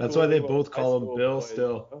 that's the That's cool why they thing about both high call him school Bill boys,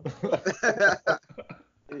 still.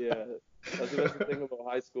 Yeah, that's the best thing about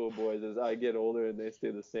high school boys is I get older and they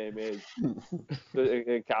stay the same age. So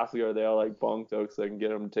in Castlegar, they all like bong tokes so I can get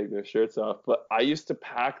them to take their shirts off. But I used to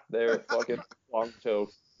pack their fucking bong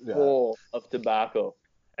toke Yeah. full of tobacco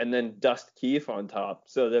and then dust keef on top.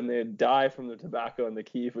 So then they'd die from the tobacco and the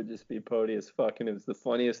keef would just be potty as fuck. And it was the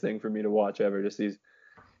funniest thing for me to watch ever. Just these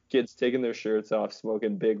kids taking their shirts off,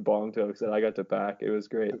 smoking big bong tokes that I got to pack. It was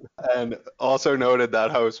great. And also noted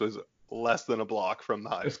that house was less than a block from the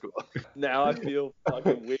high school. Now I feel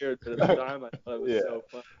fucking weird, but at the time I thought it was Yeah. so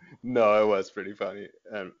fun. No, it was pretty funny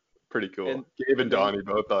and pretty cool. And- Gabe and and then- Donnie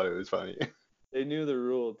both thought it was funny. They knew the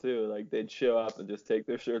rule too. Like they'd show up and just take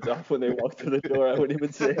their shirts off when they walked through the door. I wouldn't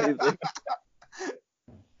even say anything.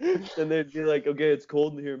 And they'd be like, "Okay, it's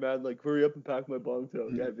cold in here, man. Like, hurry up and pack my bong towel."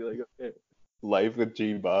 I'd be like, "Okay." Life with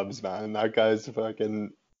G Bubs, man. That guy's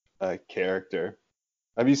fucking a character.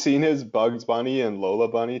 Have you seen his Bugs Bunny and Lola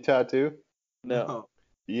Bunny tattoo? No.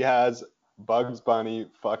 He has Bugs Bunny,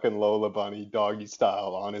 fucking Lola Bunny, doggy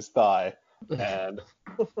style on his thigh, and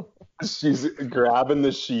she's grabbing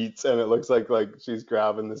the sheets, and it looks like she's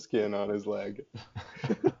grabbing the skin on his leg,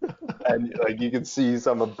 and like you can see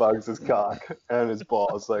some of Bugs' cock and his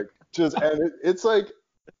balls, like just, and it's like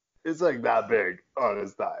that big on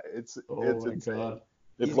his thigh. It's insane. God.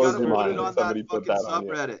 It He's blows gotta your put mind it when on somebody that put fucking that on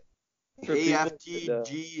you. subreddit. For people that,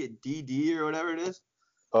 AFTGDD or whatever it is.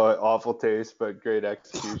 Oh, awful taste, but great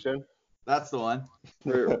execution. That's the one.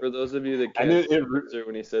 for those of you that And can't it answer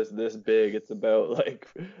when he says this big, it's about like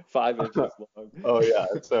 5 inches long. Oh yeah,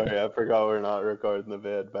 sorry, I forgot we're not recording the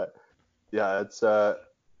vid, but yeah,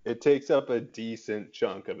 it takes up a decent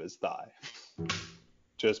chunk of his thigh.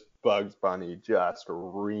 Just Bugs Bunny just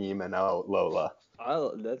reaming out Lola.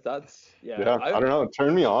 That's Yeah, I don't know, it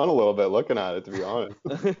turned me on a little bit looking at it, to be honest.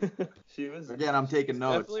 She was Again, I'm taking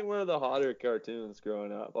notes. definitely one of the hotter cartoons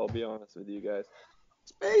growing up. I'll be honest with you guys.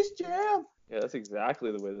 Space Jam. Yeah, that's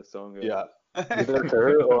exactly the way the song goes. Yeah, either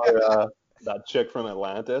her or that chick from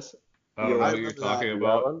Atlantis. I don't know I what you're remember talking That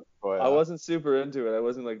about. one? Oh, yeah. I wasn't super into it. I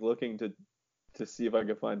wasn't like looking to see if I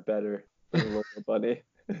could find better than Lola Bunny.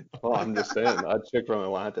 Well, I'm just saying, that chick from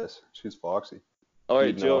Atlantis, she's foxy. All right,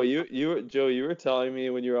 You'd Joe, know. you were telling me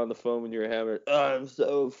when you were on the phone when you were hammered. Oh, I'm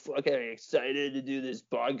so fucking excited to do this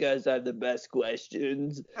podcast. I have the best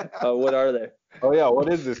questions. What are they? Oh yeah, what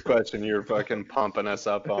is this question you're fucking pumping us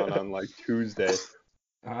up on like Tuesday?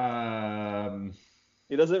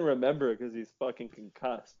 He doesn't remember because he's fucking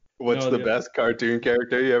concussed. What's No, the the- best cartoon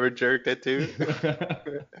character you ever jerked it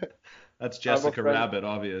to? That's Jessica friend- Rabbit,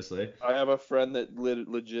 obviously. I have a friend that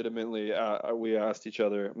legitimately, we asked each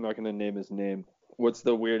other, I'm not going to name his name, what's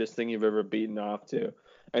the weirdest thing you've ever beaten off to?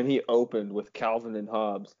 And he opened with Calvin and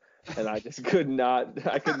Hobbes, and I just could not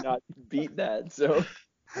beat that. So,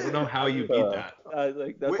 I don't know how you beat that.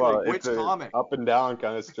 like, that's Wait, like which it's a comic? up and down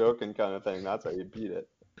kind of stroking kind of thing. That's how you beat it.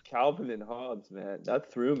 Calvin and Hobbes, man.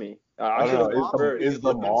 That threw me. I should've don't know. Hobbes preferred- Is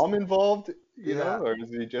the mom involved? You Yeah. know, or is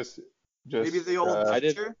he just Maybe the old I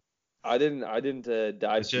did- teacher. I didn't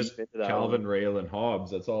dive It's just deep into that Calvin, one. Rail, and Hobbes.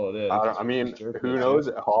 That's all it is. I mean, who knows?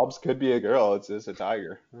 Hobbs could be a girl. It's just a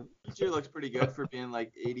tiger. Teacher looks pretty good for being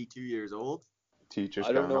like 82 years old. Teacher's I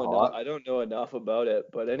kind don't of know hot. enough. I don't know enough about it,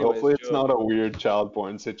 but anyways, Hopefully it's Joe, not a weird child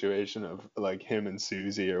porn situation of like him and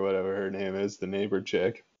Susie or whatever her name is, the neighbor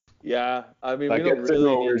chick. Yeah, I mean, That we don't gets in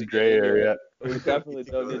really a need weird to gray get into area. it. We definitely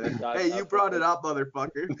don't need to dive Hey, that you brought it far. up,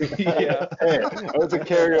 motherfucker. Yeah. Hey, that was a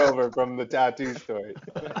carryover from the tattoo story.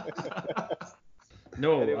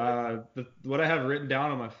 No, Anyway. what I have written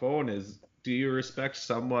down on my phone is, do you respect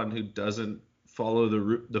someone who doesn't follow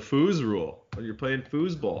the foos rule when you're playing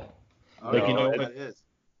foosball? Oh, Like, you you know know, what it- that is.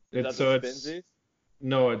 That's so a it's Spinzy?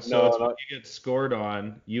 no, it's No, so it's when not- you get scored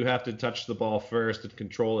on, you have to touch the ball first and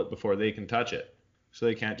control it before they can touch it. So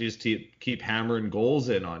they can't just keep hammering goals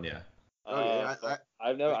in on you. Oh, yeah,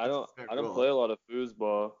 I've never. I I think don't. it's a fair I don't rule. play a lot of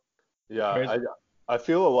foosball. Yeah, Crazy. I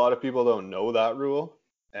feel a lot of people don't know that rule,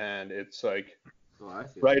 and it's like Oh, I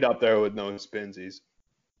feel right up there with no spinsies.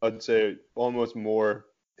 I'd say almost more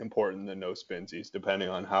important than no spinsies, depending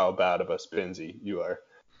on how bad of a spinsy you are.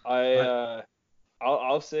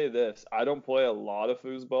 I'll say this. I don't play a lot of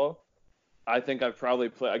foosball. I think I've probably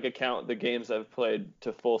played. I could count the games I've played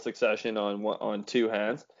to full succession on two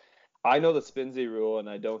hands. I know the Spinzy rule, and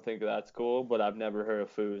I don't think that's cool, but I've never heard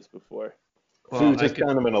of foos before. Well, Foos I is can,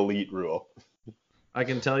 kind of an elite rule. I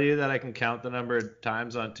can tell you that I can count the number of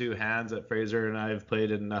times on two hands that Fraser and I have played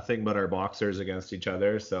in nothing but our boxers against each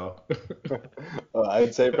other. So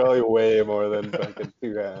I'd say probably way more than fucking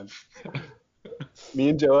two hands. Me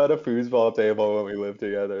and Joe had a foosball table when we lived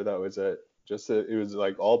together. That was it. It was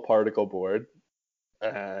like all particle board,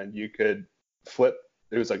 and you could flip.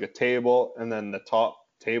 It was like a table, and then the top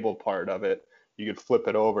table part of it, you could flip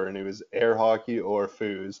it over, and it was air hockey or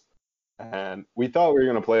foos. And we thought we were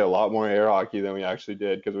gonna play a lot more air hockey than we actually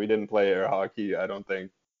did, because we didn't play air hockey. I don't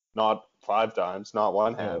think, not 5 times, not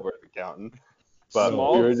one hand No. worth of counting. But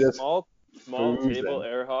small, we were just small foosing. table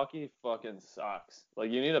air hockey fucking sucks.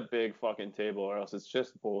 Like you need a big fucking table, or else it's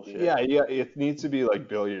just bullshit. Yeah, it needs to be like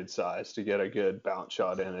billiard size to get a good bounce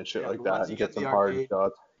shot in and shit Yeah, like but that, once and you get get some the hard arcade-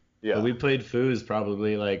 shots. Yeah. But we played foos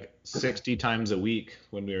probably like 60 times a week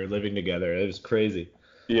when we were living together. It was crazy.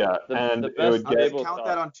 Yeah, and The it best would How do you get. count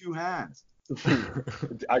that on 2 hands?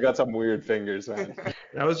 I got some weird fingers, man.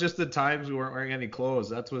 That was just the times we weren't wearing any clothes.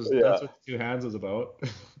 That's Yeah. what two hands was about.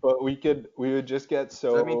 But we would just get Does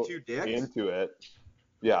that mean so 2 dicks? into it.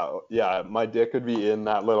 Yeah, my dick would be in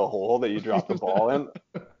that little hole that you drop the ball in.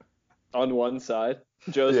 On one side,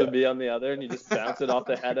 Joe's Yeah. would be on the other, and you just bounce it off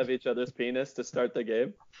the head of each other's penis to start the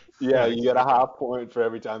game. Yeah, you get a half point for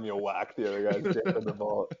every time you whack the other guy's dick with the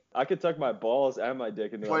ball. I could tuck my balls and my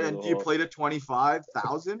dick into that What, little and you hole. played at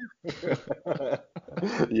 25,000?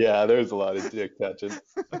 Yeah, there's a lot of dick touching.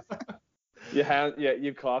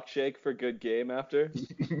 You cock shake for good game after.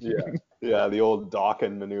 Yeah, the old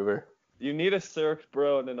Dawkins maneuver. You need a circed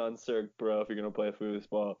bro and an uncirced bro if you're gonna play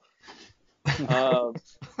foosball.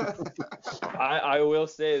 I will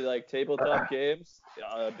say, like, tabletop games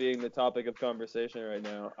being the topic of conversation right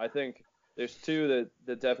now, I think there's two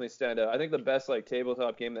that definitely stand out. I think the best like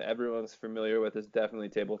tabletop game that everyone's familiar with is definitely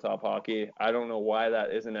tabletop hockey. I don't know why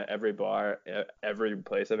that isn't at every bar, every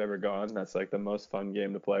place I've ever gone. That's like the most fun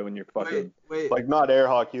game to play when you're fucking. Wait. Like not air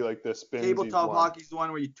hockey, like the spins. Tabletop hockey's the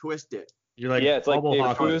one where you twist it. You're like Yeah, it's like bubble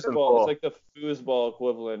hockey. foosball. It's like the foosball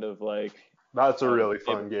equivalent of like. That's a really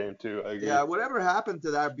fun game too. I agree. Yeah, whatever happened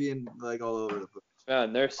to that being like all over the place?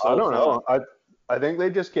 Man, they're so. I don't know. fun. I think they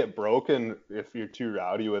just get broken if you're too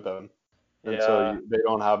rowdy with them. And Yeah. so they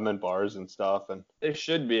don't have them in bars and stuff. And They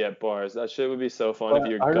should be at bars. That shit would be so fun if But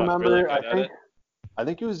you I got remember, really good at it. I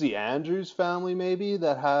think it was the Andrews family maybe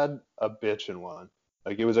that had a bitchin' one.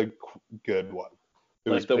 Like it was a good one. It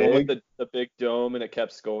Like was the big. one with the big dome and it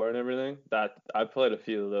kept score and everything. That I played a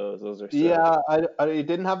few of those. Those are sick. Yeah, it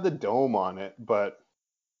didn't have the dome on it, but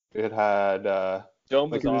it had Dome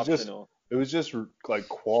like, was it was just- optional. it was just like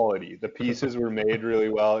quality. The pieces were made really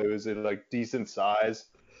well. It was in like decent size.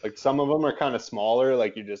 Like some of them are kind of smaller,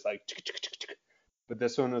 like you're just like, but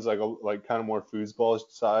this one was like kind of more foosball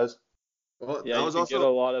size. Well, Yeah, that you was could get a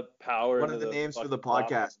also lot of power. one into of the names for the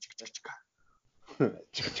fucking podcast.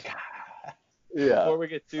 Yeah. Before we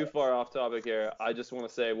get too far off topic here, I just want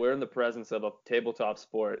to say we're in the presence of a tabletop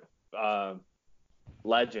sport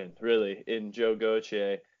legend, really, in Joe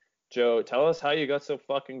Gauthier. Joe, tell us how you got so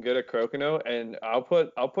fucking good at Crokinole, and I'll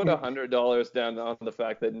put $100 down on the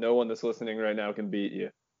fact that no one that's listening right now can beat you.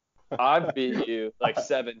 I've beat you like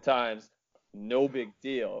 7 times, no big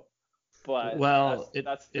deal. But Well,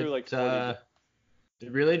 that's through like 40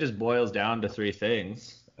 it really just boils down to 3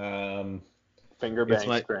 things. Finger It's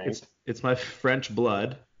bang strength. it's my French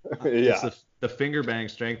blood. Yeah. It's the finger bang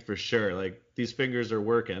strength for sure. Like these fingers are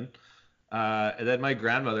working. And then my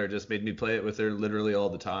grandmother just made me play it with her literally all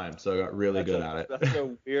the time, so I got really good at it. That's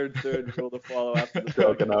a weird third rule to follow after the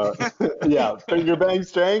Joking out. Yeah, finger bang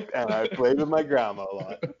strength, and I played with my grandma a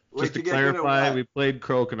lot. Just to you get good at clarify, what? we played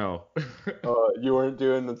Crokinole. You weren't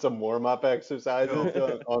doing some warm-up exercises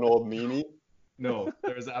on old Meanie? No,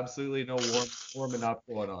 there was absolutely no warming up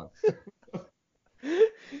going on.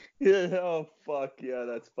 Yeah, oh fuck yeah,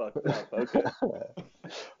 that's fucked up. Okay.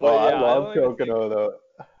 Well, yeah, I love don't even think- Crokinole though.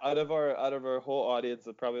 Out of our whole audience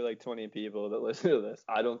of probably like 20 people that listen to this,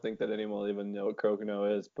 I don't think that anyone will even know what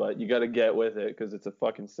Crokinole is, but you got to get with it because it's a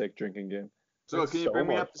fucking sick drinking game. So It's can you so bring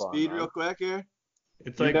me much up to fun, speed man. real quick here?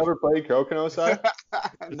 It's You like never played Crokinole, Si?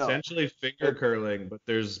 No. essentially finger curling, but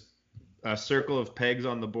there's a circle of pegs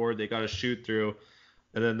on the board they got to shoot through,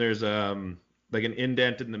 and then there's like an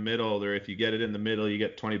indent in the middle, or if you get it in the middle, you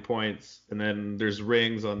get 20 points, and then there's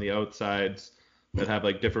rings on the outsides that have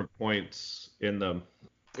like different points in them.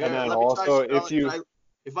 Yeah, And then let me try also, spell if it. you-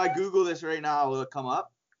 If I Google this right now, will it come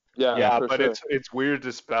up? Yeah, for but sure. it's weird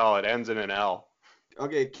to spell. It ends in an L.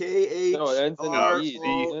 Okay, K No, it ends in H R an E,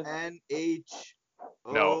 O doesn't it? N H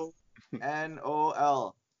No. O N O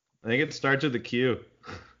L. I think it starts with a Q.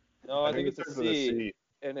 No, I think it's a starts with a C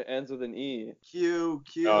and it ends with an E. Q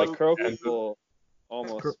Q. No, Like Crokinole,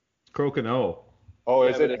 almost. Crokinole. Oh, Yeah,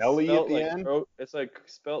 is but it it's L-E at spelt the like end? it's like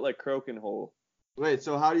spelt like Crokinole. Wait,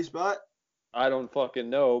 so how do you spell it? I don't fucking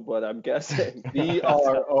know, but I'm guessing.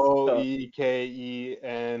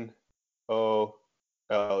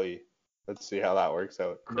 BROEKENOLE. Let's see how that works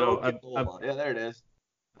out. No, Crokinole. Yeah, there it is.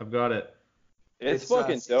 I've got it. It's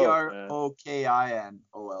fucking C dope, R man. O K I N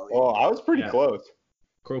O L E. Oh, I was pretty Yeah. close.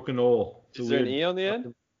 Crokinole. It's a Is there an weird- E on the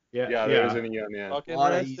end? Yeah, there's an E on the end. Fucking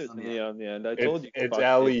Lot of rest E's there's on an the E end. on the end. I told you. It's fuck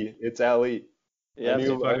LE. It's LE. Yeah, That's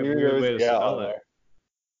a but fucking weird way to spell it.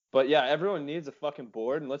 But yeah, everyone needs a fucking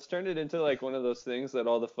board, and let's turn it into like one of those things that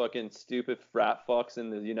all the fucking stupid frat fucks in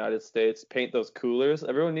the United States paint those coolers.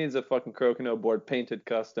 Everyone needs a fucking Crokinole board painted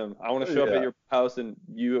custom. I want to show up at your house and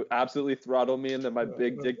you absolutely throttle me, and then my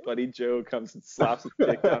big dick buddy Joe comes and slaps his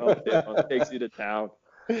dick down on the table and takes you to town.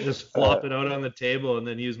 Just flop it out on the table and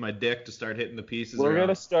then use my dick to start hitting the pieces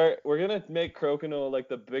around. We're gonna make Crokinole like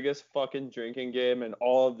the biggest fucking drinking game in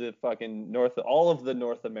all of the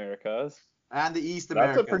North Americas. And the East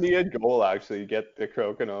America. That's a pretty good goal, actually. Get the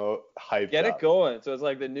Crokinole hyped Get up. it going. So it's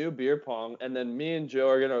like the new beer pong, and then me and Joe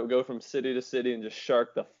are gonna go from city to city and just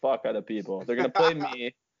shark the fuck out of people. They're gonna play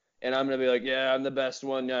me, and I'm gonna be like, yeah, I'm the best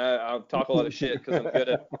one. Yeah, I'll talk a lot of shit because I'm good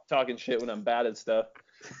at talking shit when I'm bad at stuff.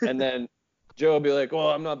 And then Joe will be like, well,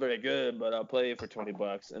 I'm not very good, but I'll play you for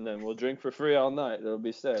 $20, and then we'll drink for free all night. It'll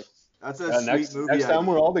be sick. That's a sweet movie. Next time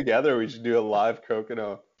we're all together, we should do a live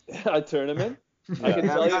Crokinole. A tournament? Yeah. I can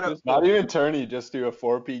tell you. Not even tourney, just do a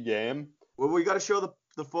 4P game. Well, we got to show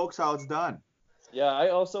the folks how it's done. Yeah, I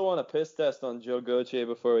also want a piss test on Joe Gauthier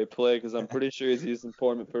before we play because I'm pretty sure he's using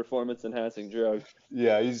performance-enhancing drugs.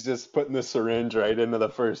 Yeah, he's just putting the syringe right into the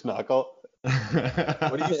first knuckle.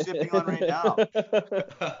 What are you sipping on right now?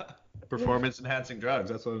 Performance-enhancing drugs.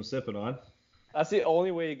 That's what I'm sipping on. That's the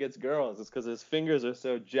only way he gets girls is because his fingers are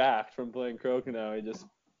so jacked from playing Crokinole.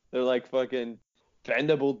 They're like fucking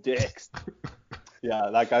bendable dicks. Yeah,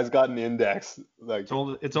 that guy's got an index. Like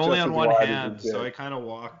It's only on one wide as hand, his dick. so I kind of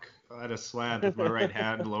walk at a slant with my right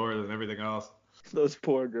hand lower than everything else. Those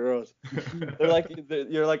poor girls. You're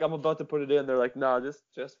like, I'm about to put it in. They're like, no,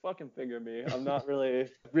 just fucking finger me. I'm not really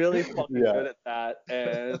fucking good at that.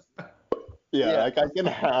 And yeah, like I can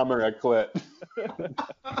hammer a clit.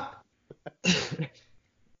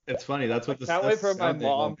 It's funny. That's what I can't wait for my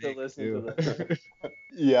mom to listen to this.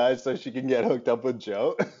 Yeah, so she can get hooked up with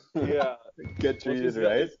Joe. Yeah. Get treated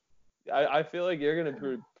right. I feel like you're gonna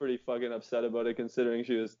be pretty fucking upset about it considering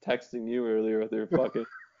she was texting you earlier with her fucking.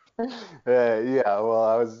 Yeah, well,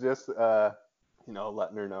 I was just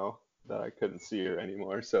letting her know that I couldn't see her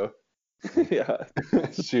anymore, so Yeah.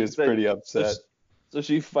 she was pretty upset. So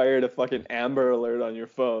she fired a fucking Amber Alert on your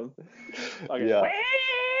phone. Fucking, Yeah.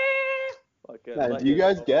 fucking, Do you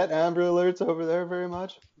guys get Amber Alerts over there very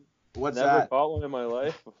much? What's Never that? got one in my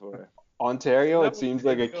life before. Ontario, That it seems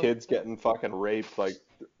would like a go- kid's getting fucking raped like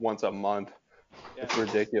once a month. Yeah, It's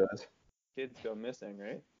ridiculous. kids go missing,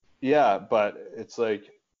 right? Yeah, but it's like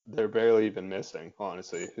they're barely even missing,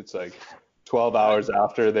 honestly. It's like 12 hours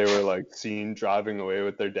after they were like seen driving away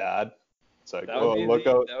with their dad. It's like, That would, be look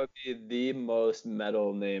out. that would be the most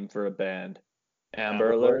metal name for a band.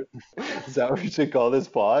 Amber Alert. Is that what we should call this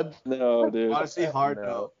pod? No, dude. Honestly, hard No.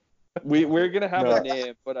 though. We're gonna have No. a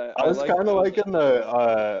name, but I was like kind of liking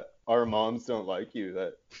the Our Moms Don't Like You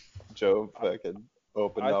that Joe fucking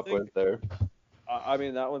opened I up think- with there. I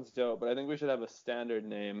mean, that one's dope, but I think we should have a standard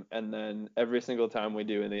name, and then every single time we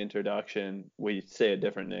do in the introduction, we say a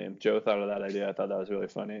different name. Joe thought of that idea. I thought that was really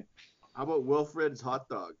funny. How about Wilfred's hot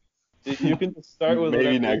dog? You can start with Maybe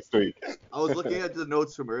whatever- next week. I was looking at the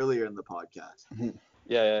notes from earlier in the podcast.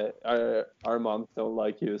 Yeah, our moms don't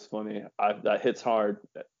like you is funny. That hits hard.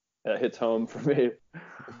 That hits home for me.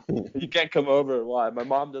 You can't come over. Why? My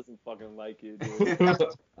mom doesn't fucking like you, dude.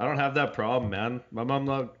 I don't have that problem, man. My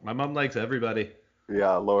mom likes everybody.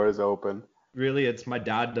 Yeah, Laura's open. Really, it's my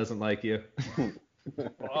dad doesn't like you.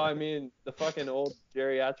 Well, I mean, the fucking old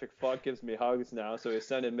geriatric fuck gives me hugs now, so he's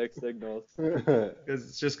sending mixed signals.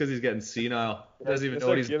 It's just because he's getting senile. He doesn't even know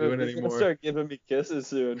what he's doing He's gonna anymore. start giving me kisses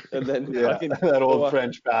soon, and then Yeah, fucking that old go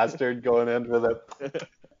French bastard going in with a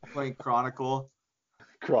Playing Chronicle.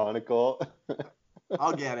 chronicle.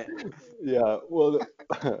 I'll get it. Yeah, well,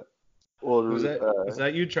 Was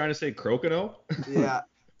that you trying to say Crokinole? Yeah.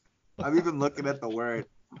 I'm even looking at the word.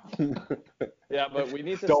 Yeah, but we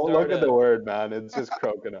need to don't start look at the word, man. It's just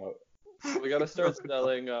Crokinole. We gotta start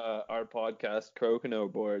selling our podcast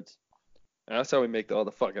Crokinole boards, and that's how we make all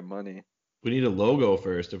the fucking money. We need a logo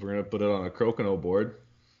first if we're gonna put it on a Crokinole board.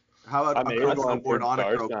 How I about made a one Chronicle for board on a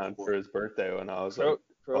Tarzan Chronicle for board? his birthday when I was like,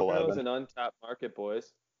 Crokinole's 11. an untapped market,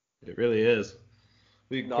 boys. It really is.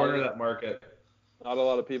 We can Not corner even- that market. Not a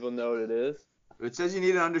lot of people know what it is. It says you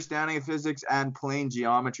need an understanding of physics and plane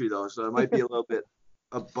geometry, though, so it might be a little bit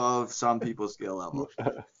above some people's skill level.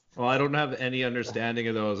 Well, I don't have any understanding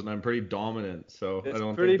of those, and I'm pretty dominant, so I It's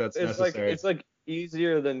don't pretty. think that's it's necessary. like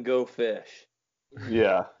easier than Go Fish.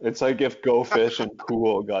 Yeah, it's like if Go Fish and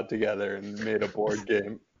Pool got together and made a board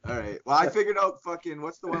game. All right. Well, I figured out fucking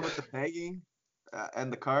what's the one with the pegging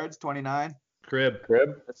and the cards? 29. Crib.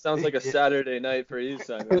 Crib? That sounds like a Saturday night for you,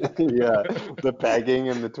 Simon. Yeah, the pegging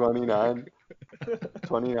and the 29.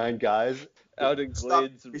 29 guys. Out in Stop,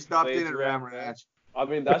 Glades. we stopped in Glades at Ram Ranch. I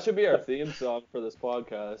mean, that should be our theme song for this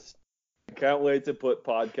podcast. I can't wait to put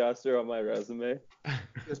podcaster on my resume.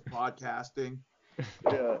 Just podcasting.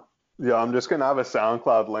 Yeah. Yeah, I'm just gonna have a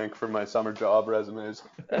SoundCloud link for my summer job resumes.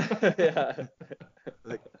 Yeah.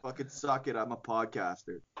 Like, fucking suck it. I'm a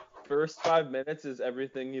podcaster. First 5 minutes is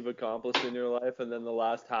everything you've accomplished in your life, and then the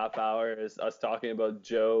last half hour is us talking about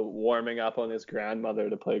Joe warming up on his grandmother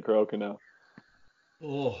to play Crokinole.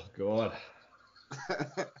 Oh God.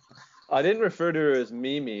 I didn't refer to her as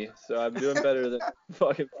Mimi, so I'm doing better than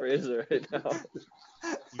fucking Fraser right now.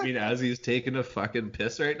 You mean as he's taking a fucking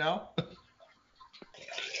piss right now?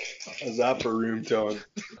 How's that for room tone?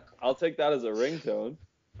 I'll take that as a ringtone.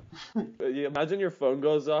 You imagine your phone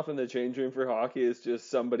goes off in the change room for hockey is just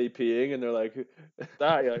somebody peeing, and they're like,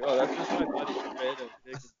 that. You're like, oh, that's just my buddy Brandon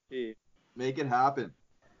taking a pee. Make it happen.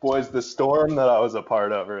 Boys, the storm that I was a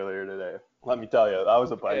part of earlier today. Let me tell you, that was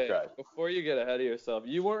a bike Hey, ride. before you get ahead of yourself,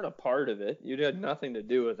 you weren't a part of it. You had nothing to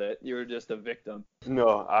do with it. You were just a victim.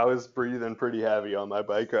 No, I was breathing pretty heavy on my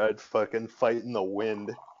bike ride, fucking fighting the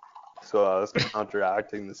wind. So I was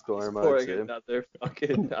counteracting the storm, I'd Pouring say. another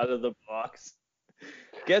fucking out of the box.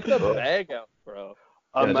 Get the bag out, bro.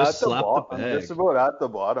 I'm Yeah, just at the slap the I'm just bag. about at the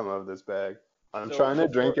bottom of this bag. I'm So trying to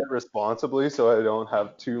before- drink it responsibly so I don't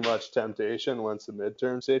have too much temptation once the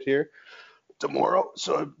midterms hit here tomorrow.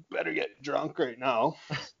 So I better get drunk right now.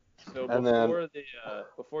 So And then-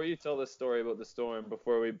 before you tell the story about the storm,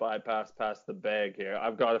 before we bypass past the bag here,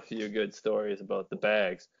 I've got a few good stories about the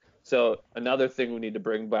bags. So another thing we need to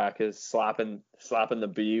bring back is slapping the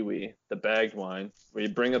BWE, the bagged wine, where you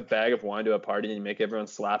bring a bag of wine to a party and you make everyone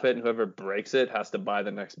slap it, and whoever breaks it has to buy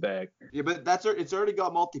the next bag. Yeah, but it's already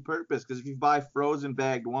got multi-purpose because if you buy frozen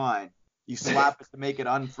bagged wine, you slap it to make it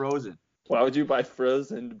unfrozen. Why would you buy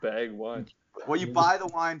frozen bagged wine? Well, you buy the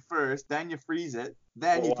wine first, then you freeze it,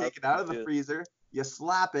 then Well, you why take it out of would the you- freezer, you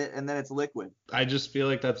slap it, and then it's liquid. I just feel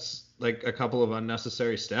like that's like a couple of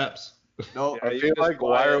unnecessary steps. No, Yeah, I you feel just like, buy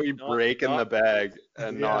why are it, we not- breaking the not- bag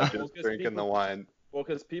and Yeah. not Well, just 'cause drinking the people- wine? Well,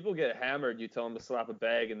 because people get hammered, you tell them to slap a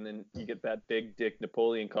bag, and then you get that big dick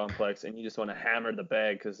Napoleon complex, and you just want to hammer the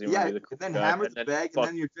bag because you want yeah, to be the cool and then guy. hammer and the then bag, fuck-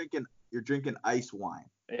 and then you're drinking ice wine.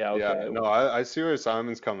 Yeah, okay. Yeah, no, I see where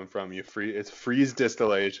Simon's coming from. It's freeze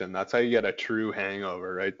distillation. That's how you get a true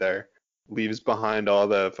hangover right there. Leaves behind all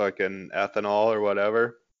the fucking ethanol or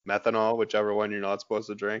whatever, methanol, whichever one you're not supposed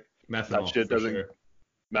to drink. Methanol, shit for doesn't- sure.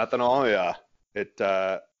 Methanol, yeah. It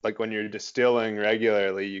like when you're distilling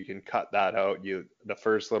regularly, you can cut that out. The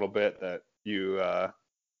first little bit that you Yeah,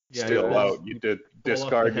 still yeah. out, you Pull off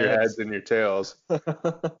discard the your heads. heads and your tails.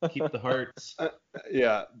 Keep the hearts.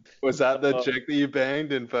 Yeah. Was that the chick that you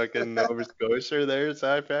banged in fucking Nova Scotia there,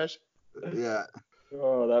 Cyfresh? Yeah.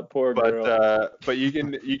 Oh, that poor girl. But you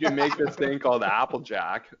can make this thing called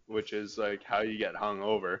Applejack, which is like how you get hung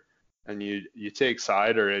over. And you take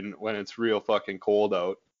cider, and when it's real fucking cold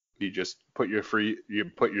out, you just put your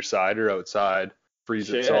cider outside, freeze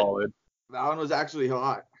it Shit. solid. That one was actually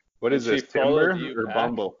hot. What is Did she this, follow Timber you or back?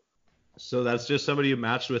 Bumble? So that's just somebody you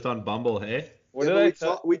matched with on Bumble, hey? What Yeah, did but I we,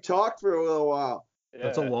 tell? we talked for a little while.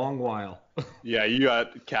 That's a Yeah. long while. Yeah, you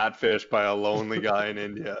got catfished by a lonely guy in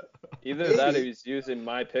India. Either that or he's using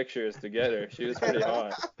my pictures to get her. She was pretty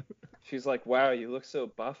hot. She's like, wow, you look so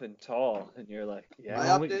buff and tall. And you're like, I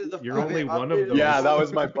yeah. updated the you're only I one of updated those. Yeah, that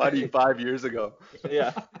was my buddy 5 years ago.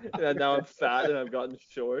 Yeah. And now I'm fat and I've gotten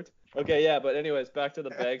short. Okay, yeah, but anyways, back to the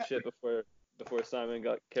bag shit before Simon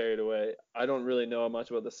got carried away. I don't really know much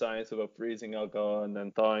about the science about freezing alcohol and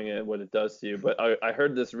then thawing it and what it does to you, but I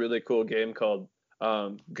heard this really cool game called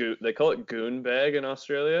they call it Goon Bag in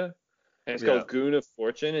Australia. And it's Yeah. called Goon of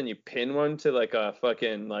Fortune, and you pin one to like a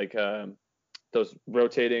fucking those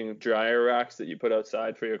rotating dryer racks that you put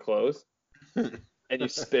outside for your clothes. And you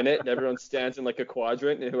spin it, and everyone stands in like a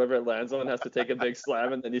quadrant, and whoever it lands on has to take a big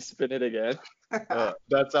slam, and then you spin it again.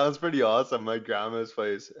 That sounds pretty awesome. My grandma's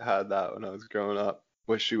place had that when I was growing up.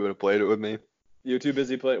 Wish she would have played it with me. You're too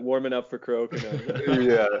busy warming up for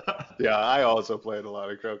Crokinole. Yeah, I also played a lot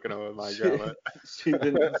of Crokinole with my grandma. She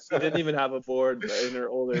didn't even have a board in her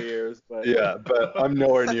older years, but Yeah, but I'm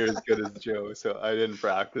nowhere near as good as Joe, so I didn't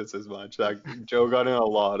practice as much. Joe got in a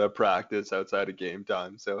lot of practice outside of game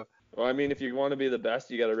time, so well, I mean, if you want to be the best,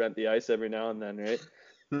 you got to rent the ice every now and then, right?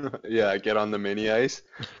 yeah, get on the mini ice.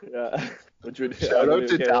 Yeah. Which would Shout out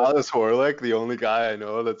to Dallas Horlick, the only guy I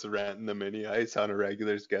know that's renting the mini ice on a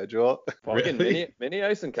regular schedule. Fucking Really? mini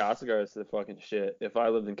ice in Castlegar is the fucking shit. If I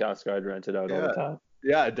lived in Castlegar, I'd rent it out all the Yeah. time.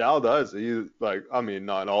 Yeah, Dal does. He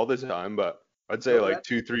not all the time, but I'd say So like that-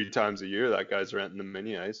 2-3 times a year that guy's renting the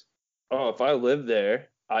mini ice. Oh, if I lived there,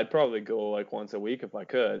 I'd probably go like once a week if I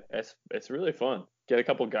could. It's really fun. Get a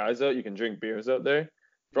couple guys out. You can drink beers out there.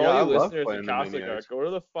 For Yeah, all I you love listeners playing in the mini Castlegar, ice. go to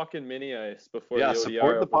the fucking mini ice before Yeah, the ODR support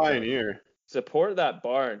the opens up. Pioneer. Support that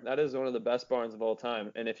barn. That is one of the best barns of all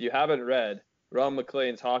time. And if you haven't read, Ron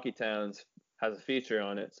McLean's Hockey Towns has a feature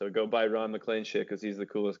on it. So go buy Ron McLean shit because he's the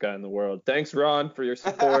coolest guy in the world. Thanks, Ron, for your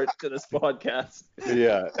support to this podcast.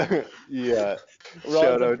 Yeah, yeah. Ron's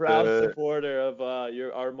Shout a out proud to supporter of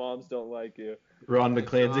Our Moms Don't Like You. Ron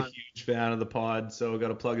Thanks, McLean's a Ron. huge fan of the pod, so got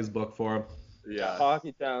to plug his book for him. yeah.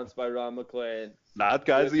 Hockey Towns by Ron McLean. That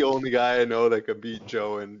guy's the only guy I know that could beat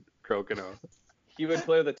Joe in Crokinole. He would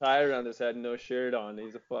play with a tie around his head and no shirt on.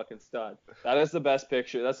 He's a fucking stud. That is the best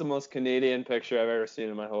picture. That's the most Canadian picture I've ever seen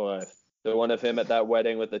in my whole life. The one of him at that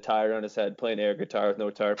wedding with the tie around his head playing air guitar with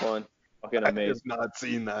no tarp on. Fucking I have amazing. not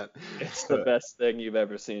seen that. It's the best thing you've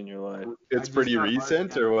ever seen in your life. It's just pretty got Mark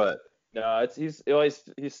recent down. or what? No,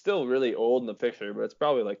 he's still really old in the picture, but it's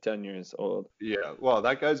probably like 10 years old. Yeah. Well,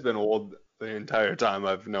 that guy's been old the entire time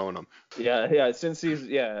I've known him. Yeah,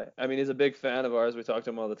 I mean, he's a big fan of ours. We talk to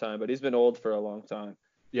him all the time, but he's been old for a long time.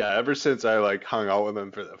 Yeah, ever since I like hung out with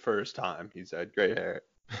him for the first time, he's had gray hair.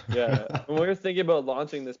 Yeah. When we were thinking about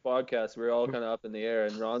launching this podcast, we were all kind of up in the air,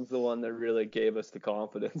 and Ron's the one that really gave us the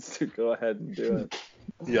confidence to go ahead and do it.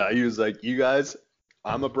 Yeah, he was like, "You guys,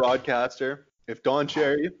 I'm a broadcaster. If Don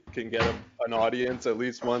Cherry can get an audience at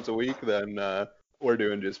least once a week, then we're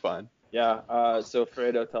doing just fine." Yeah, so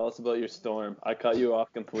Fredo, tell us about your storm. I cut you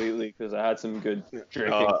off completely because I had some good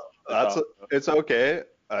drinking. It's okay.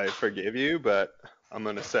 I forgive you, but I'm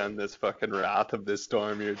gonna send this fucking wrath of this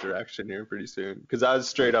storm your direction here pretty soon, because that was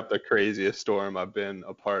straight up the craziest storm I've been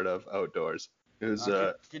a part of outdoors. It was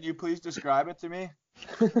Can you please describe it to me?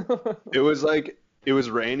 it was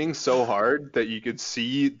raining so hard that you could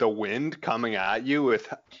see the wind coming at you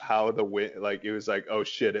with how the wind, like, it was like, oh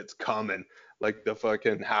shit, it's coming, like the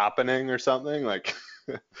fucking happening or something, like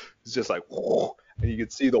it's just like whoa, and you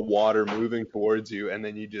could see the water moving towards you, and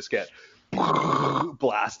then you just get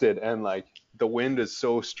blasted, and like the wind is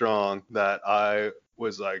so strong that I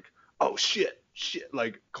was like, oh shit,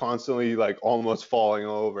 like constantly like almost falling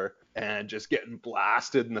over and just getting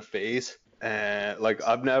blasted in the face. And like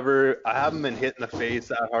I haven't been hit in the face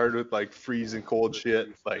that hard with like freezing cold shit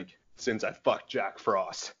like since I fucked Jack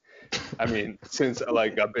Frost. I mean, since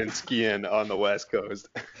like I've been skiing on the West Coast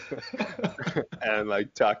and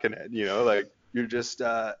like tucking it, like you're just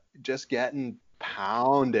getting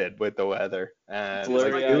pounded with the weather. And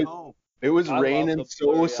Blurry like, it was I love raining the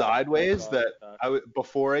so blurry sideways eyes. that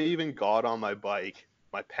before I even got on my bike,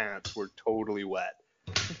 my pants were totally wet.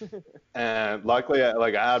 And luckily, I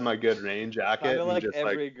had my good rain jacket. Kind of and like just,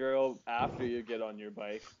 every girl after you get on your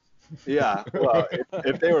bike. yeah. Well,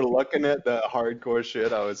 if they were looking at the hardcore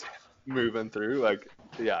shit I was moving through, like,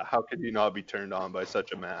 yeah, how could you not be turned on by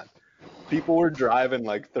such a man? People were driving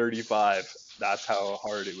like 35. That's how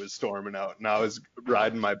hard it was storming out, and I was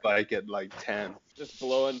riding my bike at like 10. Just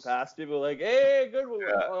blowing past people like, hey, good one.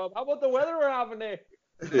 Yeah. How about the weather we're having there?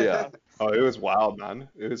 Yeah. Oh, it was wild, man.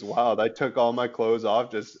 It was wild. I took all my clothes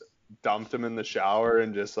off, just dumped them in the shower,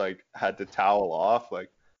 and just like had to towel off. Like,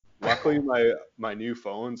 luckily my new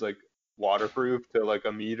phone's like waterproof to like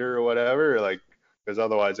a meter or whatever, like, because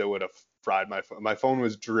otherwise it would have fried my phone. My phone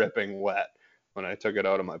was dripping wet when I took it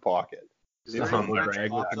out of my pocket. Is The there humble any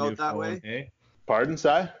brag with pops the new out that phone, way? eh? Pardon, Si?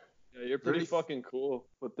 Yeah, you're pretty Really? fucking cool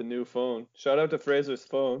with the new phone. Shout out to Fraser's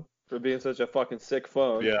phone for being such a fucking sick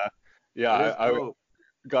phone. Yeah. It Yeah, is I dope.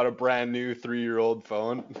 got a brand new 3-year-old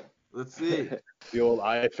phone, Let's see. the old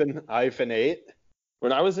iPhone 8.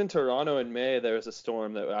 When I was in Toronto in May, there was a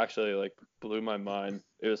storm that actually like blew my mind.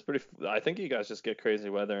 It was pretty. I think you guys just get crazy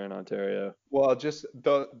weather in Ontario. Well, just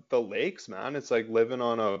the lakes, man. It's like living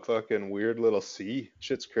on a fucking weird little sea.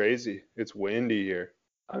 Shit's crazy. It's windy here.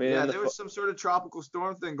 I mean, Yeah, in the there was some sort of tropical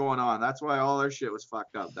storm thing going on. That's why all our shit was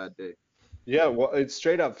fucked up that day. Yeah, well, it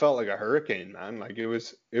straight up felt like a hurricane, man. Like it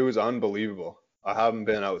was unbelievable. I haven't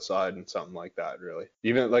been outside in something like that, really.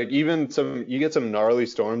 Even you get some gnarly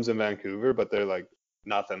storms in Vancouver, but they're like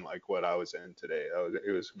nothing like what I was in today.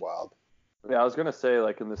 It was wild. Yeah, I was gonna say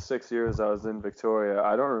like in the 6 years I was in Victoria,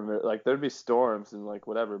 I don't remember like there'd be storms and like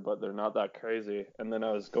whatever, but they're not that crazy. And then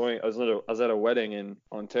I was at a wedding in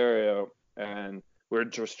Ontario, and we were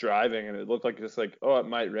just driving, and it looked like just like, oh, it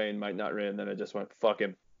might rain, might not rain. Then it just went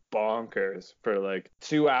fucking bonkers for like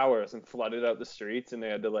 2 hours and flooded out the streets, and they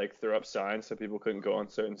had to like throw up signs so people couldn't go on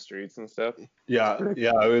certain streets and stuff. Yeah,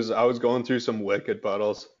 I was going through some wicked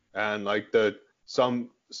puddles, and like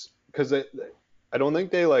because I don't think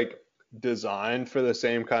they like designed for the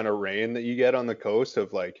same kind of rain that you get on the coast,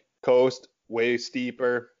 of like coast way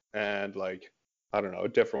steeper and like, I don't know,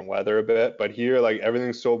 different weather a bit. But here, like,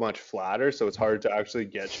 everything's so much flatter, so it's hard to actually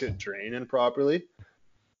get shit draining properly.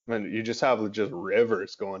 And you just have just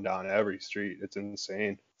rivers going down every street. It's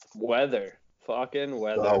insane. Weather. Fucking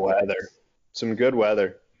weather. The weather. Some good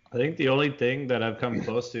weather. I think the only thing that I've come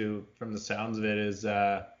close to from the sounds of it is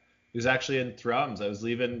it was actually in Thrums. I was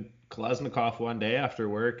leaving Kalesnikov one day after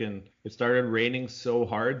work, and it started raining so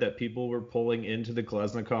hard that people were pulling into the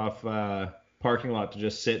Kalesnikov parking lot to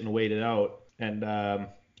just sit and wait it out. And I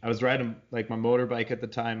was riding like my motorbike at the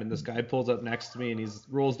time, and this guy pulls up next to me, and he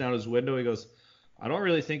rolls down his window. He goes, "I don't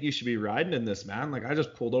really think you should be riding in this, man. Like, I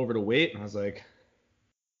just pulled over to wait." And I was like,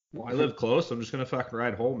 "Well, I live close. I'm just gonna fucking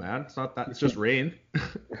ride home, man. It's not that. It's just rain."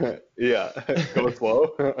 Yeah, go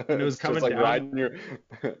slow. And it was It's coming just like down.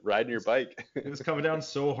 riding your bike. It was coming down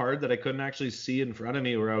so hard that I couldn't actually see in front of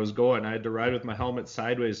me where I was going. I had to ride with my helmet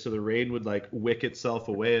sideways so the rain would like wick itself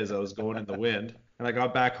away as I was going in the wind. And I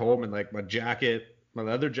got back home, and like my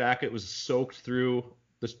leather jacket was soaked through.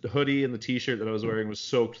 The hoodie and the t-shirt that I was wearing was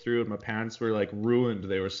soaked through, and my pants were like ruined.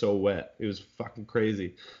 They were so wet. It was fucking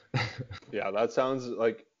crazy. Yeah, that sounds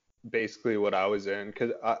like basically what I was in,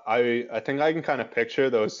 because I think I can kind of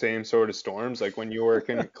picture those same sort of storms. Like when you work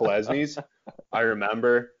in Kalesny's, I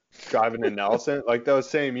remember driving to Nelson, like those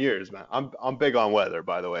same years, man. I'm big on weather,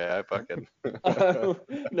 by the way. I fucking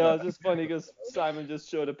No, it's just funny because Simon just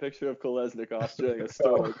showed a picture of Kalesnikov during a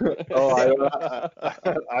storm.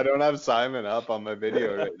 I don't have Simon up on my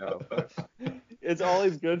video right now. But It's all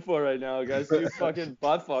he's good for right now, guys. Too fucking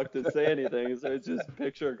butt fucked to say anything, so it's just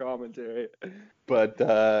picture commentary. But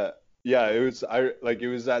yeah, it was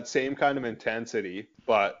that same kind of intensity,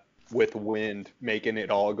 but with wind making it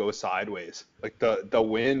all go sideways. Like the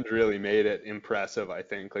wind really made it impressive, I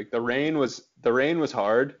think. Like the rain was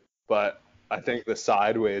hard, but I think the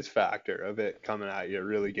sideways factor of it coming at you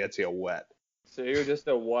really gets you wet. So you're just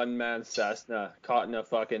a one-man Cessna caught in a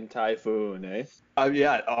fucking typhoon, eh?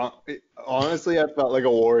 Yeah, honestly, I felt like a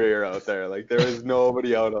warrior out there. Like there was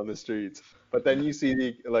nobody out on the streets. But then you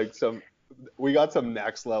see we got some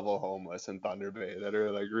next level homeless in Thunder Bay that are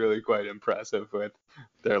like really quite impressive with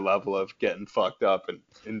their level of getting fucked up and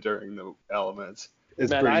enduring the elements.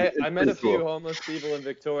 I met a few cool. homeless people in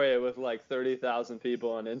Victoria with like 30,000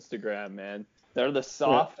 people on Instagram, man. They're the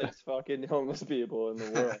softest fucking homeless people in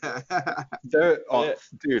the world.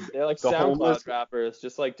 Dude, They're like the SoundCloud homeless rappers,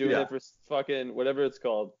 just like doing it for fucking whatever it's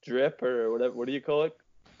called, drip or whatever. What do you call it?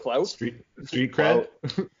 Clout? Street cred.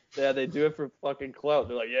 Yeah, they do it for fucking clout.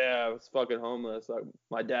 They're like, yeah, I was fucking homeless. Like,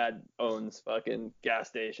 my dad owns fucking gas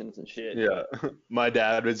stations and shit. Yeah, my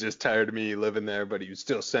dad was just tired of me living there, but he was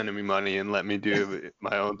still sending me money and let me do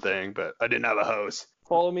my own thing. But I didn't have a house.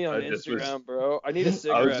 Follow me on Instagram, bro. I need a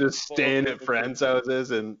cigarette. I was just staying at friends'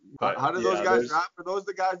 houses and. How do those guys rap? Are those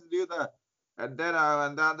the guys that do that? And then I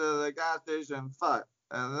went down to the gas station, fuck.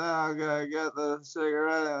 And then I'm gonna get the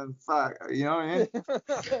cigarette and fuck. You know what I mean?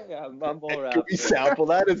 Yeah, mumble rap. Could we sample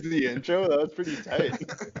that as the intro? That was pretty tight.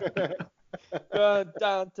 Going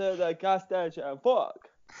down to the gas station, fuck.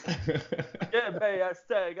 Give me a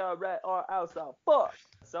cigarette or else I'll fuck.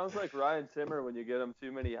 Sounds like Ryan Timmer when you get him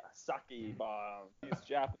too many sake bombs. He's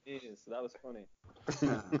Japanese, so that was funny.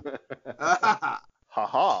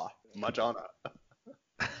 Haha, much honor.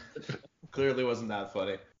 Clearly wasn't that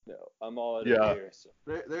funny. No, I'm all out of here. So.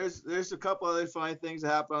 There's a couple other funny things that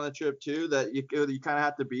happen on the trip too that you kind of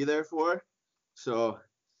have to be there for. So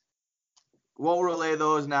won't relay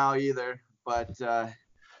those now either, but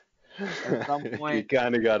at some point you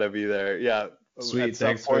kind of gotta be there. Yeah. Sweet. At some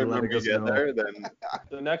Thanks for point letting when we us get know. there, then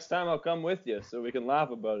The next time I'll come with you so we can laugh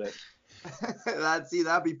about it.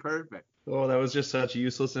 that'd be perfect. Oh, that was just such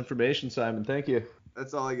useless information, Simon. Thank you.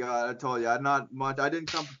 That's all I got. I told you, I'm not much. I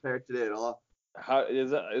didn't come prepared today at all. How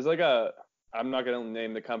is that? Is like a. I'm not gonna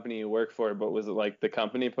name the company you work for, but was it like the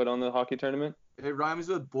company put on the hockey tournament? It rhymes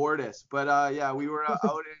with Bordis, but yeah, we were out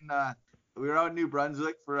in New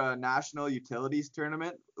Brunswick for a national utilities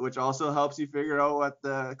tournament, which also helps you figure out what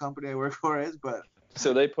the company I work for is. But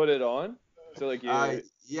So they put it on. So like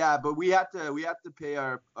yeah, but we have to pay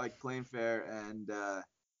our like plane fare and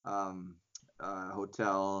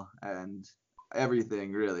hotel and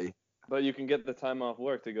everything really. But you can get the time off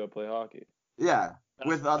work to go play hockey. Yeah,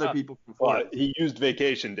 with other people from Florida. he used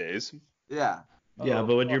vacation days. Yeah. Yeah,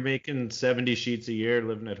 but when you're making 70 sheets a year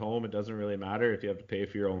living at home, it doesn't really matter if you have to pay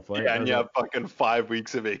for your own flight. Yeah, and you have fucking 5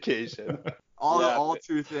 weeks of vacation. All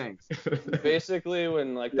true things. Basicly,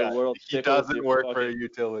 when like the world he doesn't work for a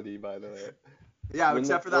utility, by the way. Yeah, When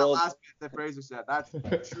except the for that world- last bit that Fraser said.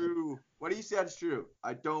 That's true. What do you say that's true?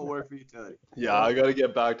 I don't work for utility. Yeah, I got to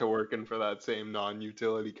get back to working for that same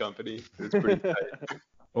non-utility company. It's pretty tight.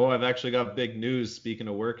 Oh, I've actually got big news. Speaking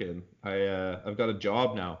of working, I've got a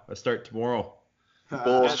job now. I start tomorrow. Can't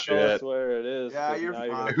tell us Bullshit. where it is. Yeah, 'cause you're now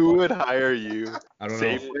gonna fine. Who would hire you? I don't know.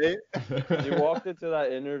 Safeway? You walked into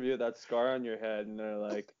that interview, that scar on your head, and they're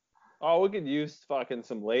like, "Oh, we could use fucking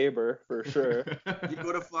some labor for sure." You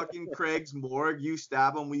go to fucking Craig's morgue, you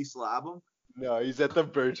stab him, we slab him. No, he's at the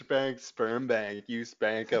Birchbank Sperm Bank. You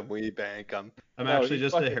spank him, we bank him. I'm No, actually he's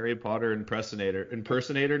just a fucking- Harry Potter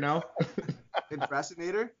impersonator now.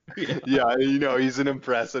 Impersonator? Yeah, you know, he's an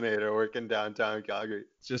impersonator working downtown Calgary.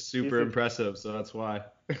 It's just super He's a- impressive, so that's why.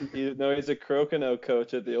 He's a Crokinole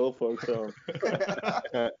coach at the old folks home.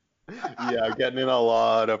 Yeah, getting in a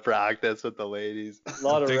lot of practice with the ladies. A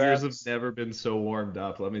lot of Fingers reps. have never been so warmed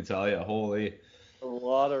up, let me tell you. Holy. A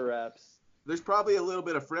lot of reps. There's probably a little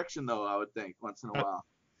bit of friction though, I would think, once in a while.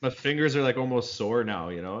 My fingers are like almost sore now,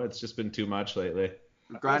 you know? It's just been too much lately.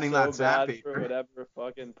 Grinding I feel that so bad for sandpaper. whatever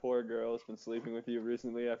fucking poor girl has been sleeping with you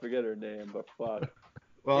recently. I forget her name, but fuck. You're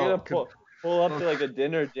Well, gonna pull up to like a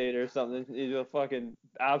dinner date or something. You a fucking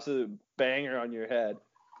absolute banger on your head.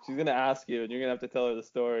 She's gonna ask you, and you're gonna have to tell her the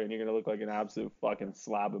story, and you're gonna look like an absolute fucking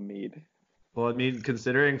slab of meat. well, I mean,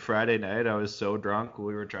 considering Friday night I was so drunk when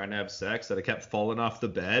we were trying to have sex that I kept falling off the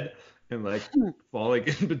bed and like falling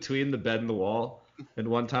in between the bed and the wall. And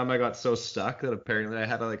one time I got so stuck that apparently I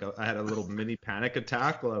had a little mini panic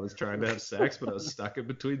attack while I was trying to have sex, but I was stuck in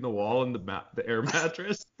between the wall and the air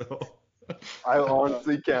mattress. So I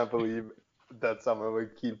honestly can't believe that someone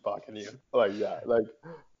would keep fucking you like that. Like,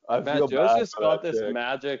 I Man, feel Joe's bad just for got that this chick.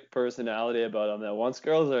 magic personality about him that once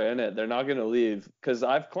girls are in it, they're not gonna leave. Cause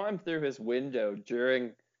I've climbed through his window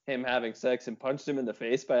during him having sex and punched him in the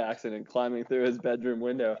face by accident, climbing through his bedroom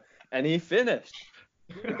window, and he finished.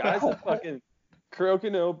 The guy's a fucking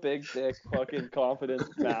Crokinole big dick fucking confidence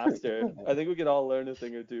master. I think we could all learn a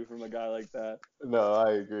thing or two from a guy like that. No,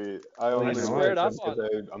 I agree. I only squared like up him on-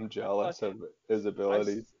 'cause I'm jealous of his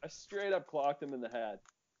abilities. I straight up clocked him in the head.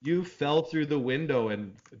 you fell through the window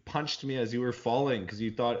and punched me as you were falling because you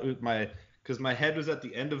thought because my head was at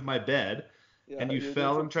the end of my bed Yeah, and you did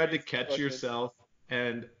fell some and tried to crazy catch fucking- yourself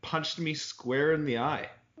and punched me square in the eye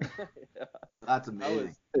Yeah. That's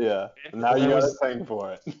amazing. Yeah. Now you That got a was- thing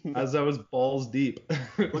for it. as I was balls deep.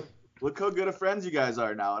 Look how good of friends you guys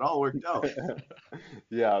are now. It all worked out.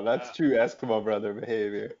 Yeah, that's true Eskimo brother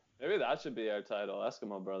behavior. Maybe that should be our title,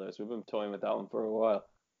 Eskimo Brothers. We've been toying with that one for a while.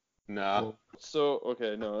 No. So,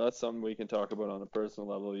 okay, no, that's something we can talk about on a personal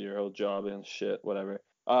level, your whole job and shit, whatever.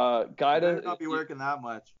 Might Guide not be us, working that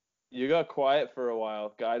much. you got quiet for a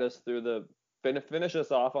while. Guide us through finish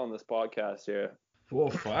us off on this podcast here. Oh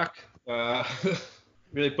fuck!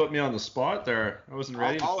 Really put me on the spot there. I wasn't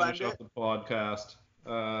ready I'll to finish end up the podcast.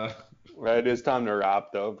 Right, it is time to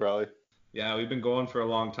wrap though, probably. Yeah, we've been going for a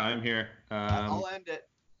long time here. I'll end it.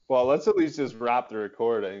 Well, let's at least just wrap the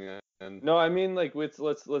recording and No, I mean like let's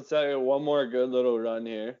say one more good little run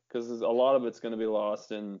here because a lot of it's gonna be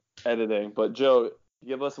lost in editing. But Joe,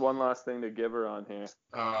 give us one last thing to give her on here.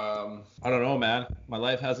 I don't know, man. My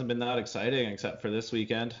life hasn't been that exciting except for this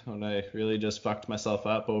weekend when I really just fucked myself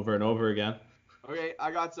up over and over again. Okay, I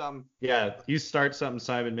got some. Yeah, you start something,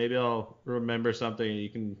 Simon. Maybe I'll remember something and you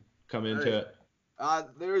can come into Alright.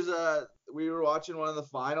 it. We were watching one of the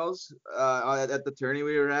finals at the tourney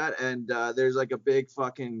we were at, and there's like a big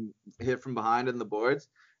fucking hit from behind in the boards,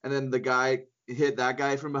 and then the guy hit that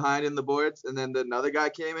guy from behind in the boards, and then another guy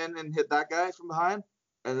came in and hit that guy from behind,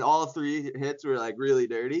 and all three hits were like really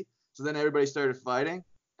dirty. So then everybody started fighting,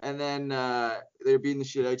 and then they were beating the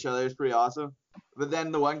shit out of each other. It was pretty awesome. But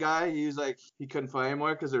then the one guy, he was like, he couldn't fight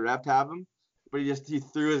anymore because the ref tapped him, but he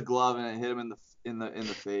threw his glove and it hit him in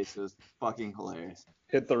the face. It was fucking hilarious.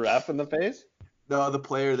 hit the ref in the face. No, the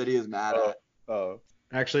player that he is mad at. Oh.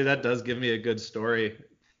 Actually, that does give me a good story,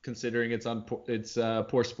 considering it's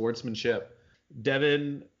poor sportsmanship.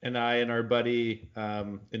 Devin and I and our buddy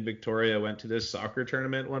in Victoria went to this soccer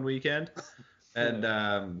tournament one weekend,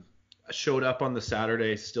 and showed up on the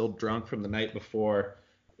Saturday still drunk from the night before,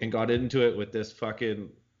 and got into it with this fucking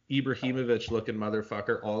Ibrahimovic-looking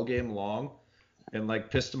motherfucker all game long, and like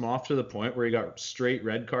pissed him off to the point where he got straight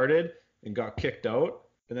red carded and got kicked out.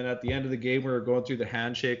 And then at the end of the game, we were going through the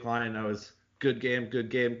handshake line, and I was, good game, good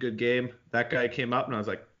game, good game. That guy came up, and I was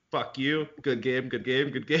like, fuck you, good game, good game,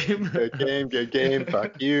 good game. Good game,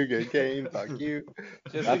 fuck you, good game, fuck you.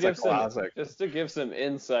 Just to give some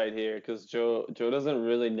insight here, because Joe doesn't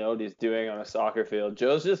really know what he's doing on a soccer field.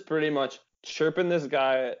 Joe's just pretty much chirping this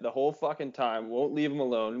guy the whole fucking time, won't leave him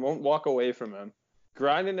alone, won't walk away from him,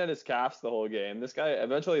 grinding at his calves the whole game. This guy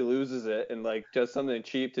eventually loses it and like does something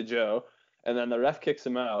cheap to Joe, and then the ref kicks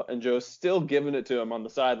him out, and Joe's still giving it to him on the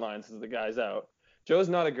sidelines as the guy's out. Joe's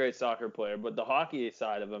not a great soccer player, but the hockey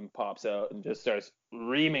side of him pops out and just starts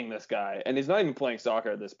reaming this guy. And he's not even playing soccer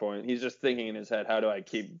at this point. He's just thinking in his head, how do I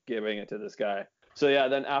keep giving it to this guy? So yeah,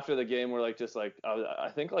 then after the game, we're like, just like, I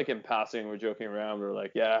think like in passing, we're joking around. We're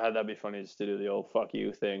like, yeah, that'd be funny just to do the old fuck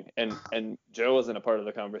you thing. And Joe wasn't a part of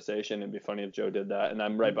the conversation. It'd be funny if Joe did that. And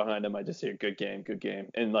I'm right behind him. I just hear good game.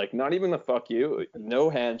 And like, not even the fuck you, no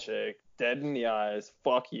handshake, dead in the eyes,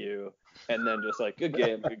 fuck you. And then just like, good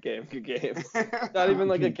game. Not even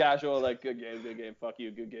like a casual, like, good game, fuck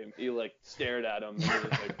you, good game. He like stared at him and he was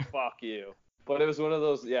like, fuck you. But it was one of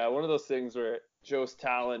those things where Joe's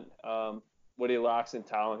talent, what he lacks in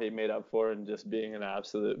talent, he made up for in just being an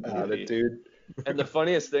absolute beauty. Dude. And the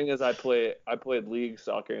funniest thing is I played league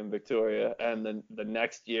soccer in Victoria, and then the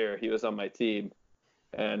next year he was on my team,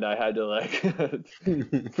 and I had to like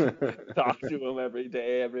talk to him every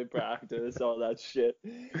day, every practice, all that shit.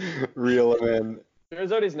 Reel him in.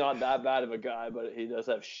 Turns out he's not that bad of a guy, but he does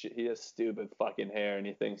have he has stupid fucking hair, and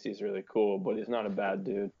he thinks he's really cool, but he's not a bad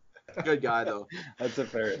dude. Good guy though. That's a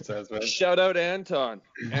fair assessment. Shout out Anton.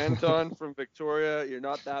 Anton from Victoria. You're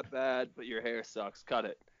not that bad, but your hair sucks. Cut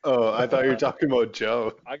it. Oh, I thought you were talking about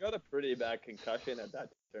Joe. I got a pretty bad concussion at that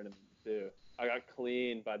tournament too. I got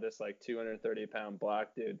cleaned by this like 230-pound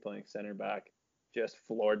black dude playing center back. Just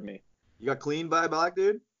floored me. You got cleaned by a black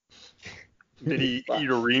dude? Did he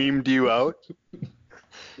reamed you out?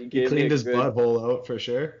 He cleaned his butthole out for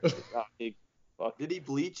sure. Did he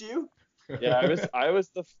bleach you? Yeah, I was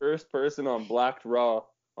the first person on Blacked Raw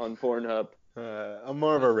on Pornhub. I'm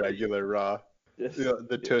more of a regular Raw.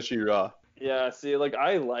 The Tushy Raw. Yeah, see, like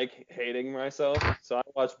I like hating myself, so I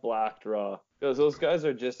watch Blacked Raw because those guys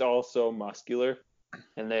are just all so muscular,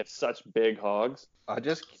 and they have such big hogs.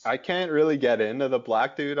 I can't really get into the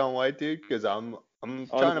black dude on white dude because I'm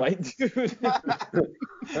trying to. White dude.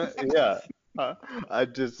 Yeah.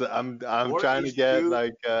 I'm trying to get dude.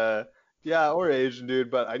 Like yeah, or Asian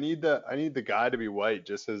dude, but I need the guy to be white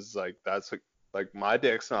just as like that's like my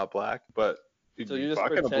dick's not black, but so you're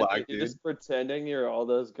just pretending you're all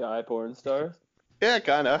those guy porn stars? Yeah,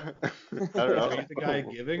 kind of. I don't know. Are you the guy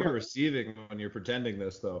giving or receiving when you're pretending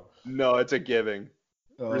this though? No, it's a giving.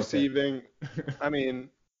 Oh, receiving, okay. I mean,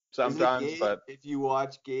 sometimes, but if you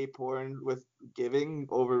watch gay porn with giving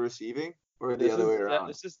over receiving, or the other way around?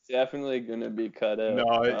 This is definitely gonna be cut out.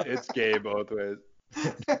 No, it's gay both ways.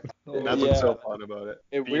 That's what's so fun about it.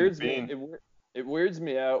 It weirds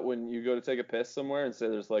me out when you go to take a piss somewhere and say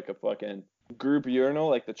there's like a fucking group urinal,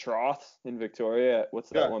 like the troughs in Victoria. What's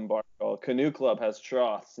that one bar called? Canoe Club has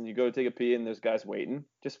troughs, and you go to take a pee and there's guys waiting.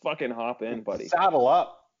 Just fucking hop in, buddy. Saddle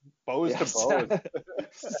up, bows to bows.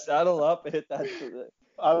 Saddle up, hit that.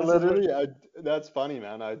 That's funny,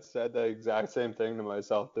 man. I said the exact same thing to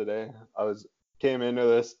myself today. Came into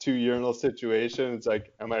this 2 urinal situation. It's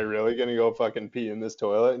like, am I really gonna go fucking pee in this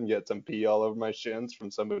toilet and get some pee all over my shins from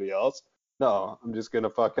somebody else? No, I'm just gonna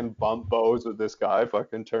fucking bump bows with this guy,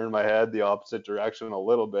 fucking turn my head the opposite direction a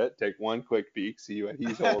little bit, take one quick peek, see what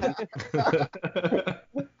he's holding.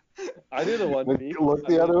 I do the one peek. Look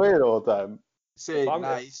the other way the whole time. Say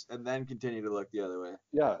nice, and then continue to look the other way.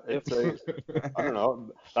 Yeah, it's I don't know.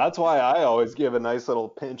 That's why I always give a nice little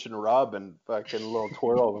pinch and rub and fucking a little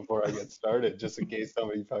twirl before I get started, just in case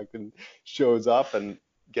somebody fucking shows up and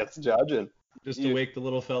gets judging. Just to wake the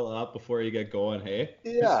little fella up before you get going, hey?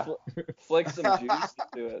 Yeah. Flick some juice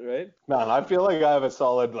into it, right? Man, I feel like I have a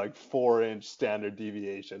solid like 4-inch standard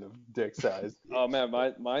deviation of dick size. Oh man,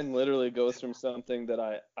 mine literally goes from something that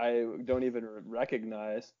I don't even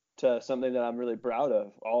recognize to something that I'm really proud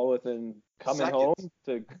of, all within coming home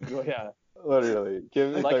to Literally.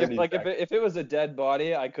 Give me if it was a dead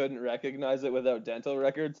body, I couldn't recognize it without dental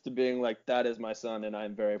records, to being like, that is my son and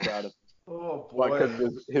I'm very proud of him. Oh boy.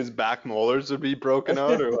 Because his back molars would be broken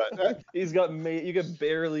out or what? He's got you could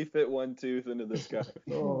barely fit one tooth into this guy.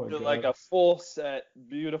 Oh, like a full set,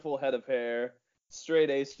 beautiful head of hair,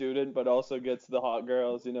 straight A student, but also gets the hot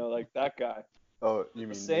girls, like that guy. Oh, you mean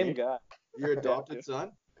the same me? guy. Your adopted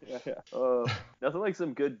son? Yeah. Nothing like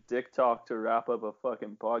some good dick talk to wrap up a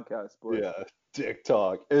fucking podcast, boy. Yeah, Dick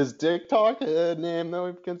Talk. Is Dick Talk a name that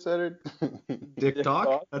we've considered? Dick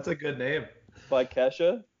Talk? That's a good name. By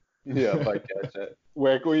Kesha? Yeah, by Kesha.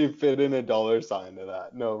 Where can we fit in a $sign to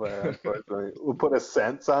that? No, man, unfortunately. We'll put a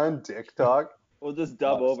cent sign, Dick Talk. We'll just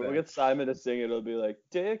dub over. We'll get Simon to sing it. It'll be like,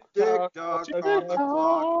 Dick Talk. Dick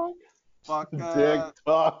Talk. Fuck. Dick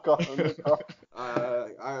Talk on the talk.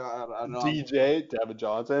 I don't know. DJ, Devin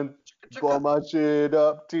Johnson. Blow my shit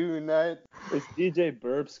up tonight. It's DJ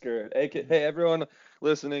Burp Skirt. Hey, everyone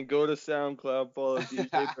listening, go to SoundCloud, follow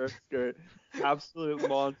DJ Burp Skirt. Absolute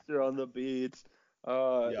monster on the beats.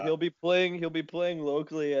 Yeah. He'll be playing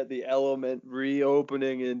locally at the Element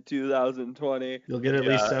reopening in 2020. You'll get at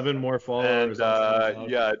least Yeah. 7 more And followers. on SoundCloud.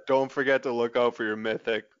 yeah, don't forget to look out for your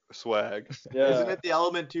mythic swag. Yeah. Isn't it the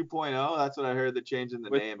Element 2.0? That's what I heard. They're changing the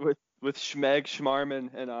name. With Schmeg Schmarman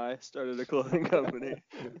and I started a clothing company.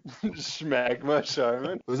 Schmagma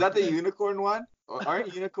Sharman. Was that the unicorn one?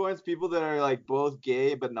 Aren't unicorns people that are like both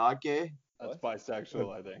gay but not gay? That's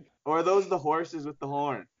bisexual, I think. Or are those the horses with the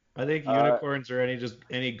horn? I think unicorns are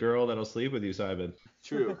any girl that'll sleep with you, Simon.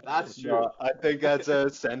 True. That's true. No, I think that's a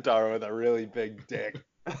centaur with a really big dick.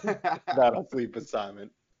 That'll sleep with Simon.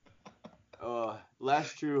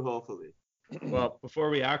 Less true, hopefully. Well, before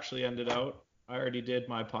we actually end it out, I already did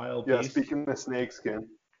my pile Yeah, piece. speaking of snakeskin.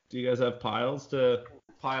 Do you guys have piles to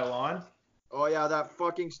pile on? Oh yeah, that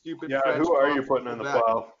fucking stupid. Yeah, French who are cop you putting in the back.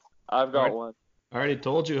 pile? I've got Alright. one. I already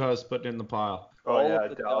told you who I was putting in the pile. Oh All yeah, of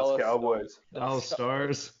the Dallas Dallas Cowboys. Dallas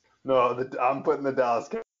Stars. No, I'm putting the Dallas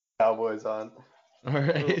Cowboys on. All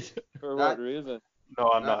right. For That- what reason? No,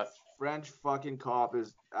 I'm That not. French fucking cop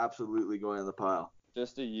is absolutely going in the pile.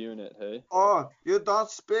 Just a unit, hey? Oh, you don't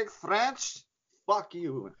speak French? Fuck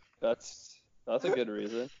you. That's a good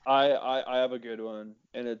reason. I have a good one,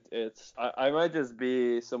 and I might just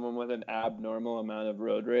be someone with an abnormal amount of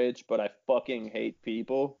road rage, but I fucking hate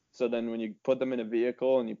people. So then when you put them in a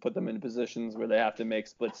vehicle and you put them in positions where they have to make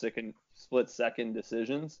split second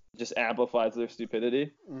decisions, it just amplifies their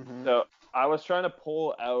stupidity. Mm-hmm. So I was trying to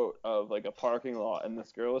pull out of like a parking lot, and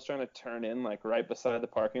this girl was trying to turn in like right beside the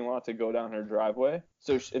parking lot to go down her driveway.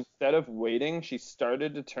 So instead of waiting, she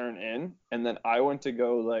started to turn in, and then I went to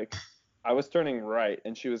go like, I was turning right,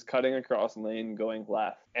 and she was cutting across lane going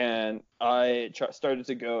left, and I started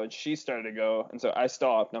to go, and she started to go, and so I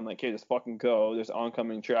stopped, and I'm like, hey, just fucking go. There's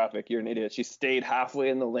oncoming traffic. You're an idiot. She stayed halfway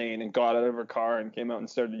in the lane and got out of her car and came out and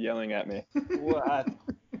started yelling at me. What?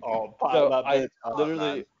 Oh, pile So that bitch on,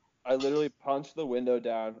 man. I literally punched the window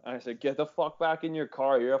down. And I said, get the fuck back in your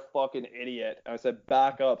car. You're a fucking idiot. And I said,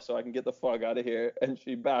 back up so I can get the fuck out of here. And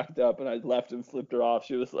she backed up, and I left and flipped her off.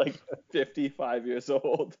 She was like 55 years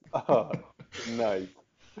old. Oh, nice.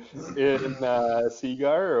 In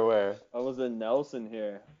Seagar or where? I was in Nelson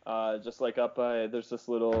here. Just like up by, there's this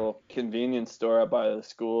little convenience store up by the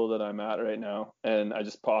school that I'm at right now. And I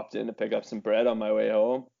just popped in to pick up some bread on my way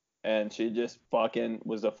home. And she just fucking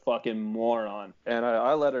was a fucking moron. And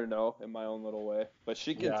I let her know in my own little way. But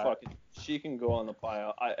she can Yeah. she can go on the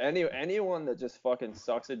pile. Anyone that just fucking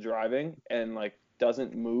sucks at driving and like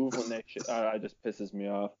doesn't move when they I just pisses me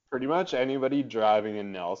off. Pretty much anybody driving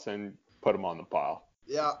in Nelson, put them on the pile.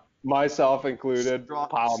 Yeah. Myself included,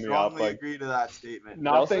 pile me up. Strongly Like agree to that statement.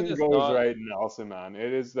 nothing Nelson is goes not- right in Nelson, man.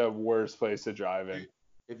 It is the worst place to drive in.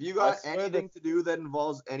 If you got I swear anything to do that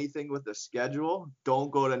involves anything with the schedule,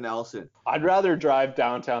 don't go to Nelson. I'd rather drive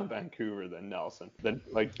downtown Vancouver than Nelson, than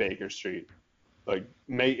like Baker Street. Like,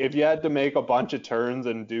 if you had to make a bunch of turns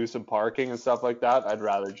and do some parking and stuff like that, I'd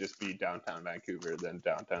rather just be downtown Vancouver than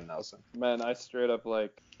downtown Nelson. Man, I straight up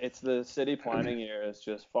like, it's the city planning here is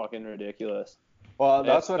just fucking ridiculous. Well,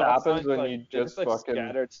 that's And what stop happens signs, when like, you they're just like fucking.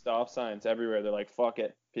 scattered stop signs everywhere. They're like, fuck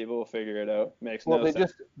it, people will figure it out. Makes Well, no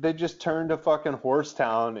sense. they just turned a fucking horse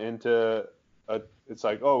town into a. It's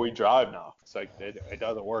like, oh, we drive now. It's like it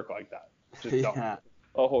doesn't work like that. Just don't. Yeah.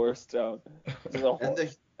 A horse town. This is a And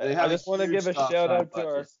horse. they I have just want to huge give a stop shout sign out to our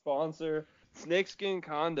buttons. sponsor, Snakeskin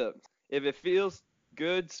Condoms. If it feels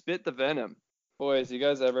good, spit the venom. Boys, you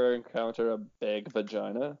guys ever encounter a big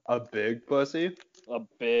vagina? A big pussy. A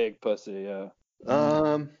big pussy, yeah.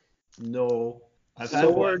 No. I've So had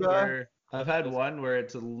one we're not- where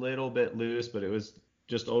it's a little bit loose, but it was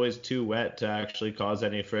just always too wet to actually cause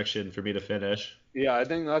any friction for me to finish. Yeah, I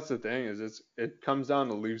think that's the thing. It comes down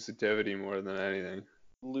to lucidity more than anything.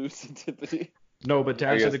 Lucidity. No, but to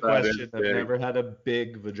I answer guess the that is question, I've big. never had a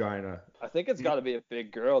big vagina. I think it's got to be a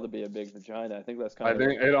big girl to be a big vagina. I think that's kind I of.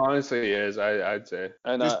 think it honestly is. I'd say.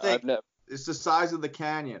 And Just think- I've never. It's the size of the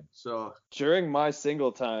canyon. So During my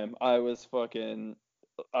single time, I was fucking,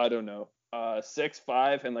 I don't know,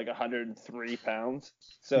 6'5" and like 103 pounds.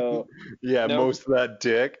 So Yeah, No. most of that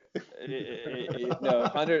dick. no,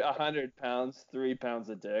 100 pounds, 3 pounds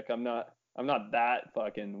of dick. I'm not that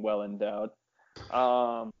fucking well endowed.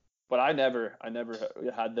 But I never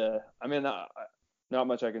had the. I mean, not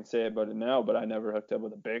much I can say about it now, but I never hooked up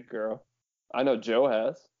with a big girl. I know Joe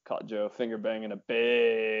has. Caught Joe finger banging a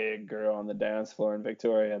big girl on the dance floor in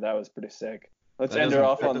Victoria. That was pretty sick. Let's That end her doesn't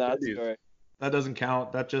off fit on the that videos. story. That doesn't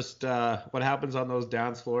count. That just what happens on those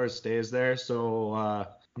dance floors stays there. So I'm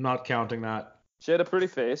not counting that. She had a pretty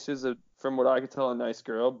face. She was from what I could tell, a nice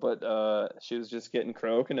girl, but she was just getting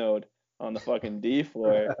crokinode on the fucking D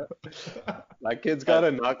floor. That kid's got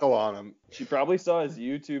a knuckle on him. She probably saw his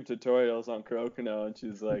YouTube tutorials on Crokinole, and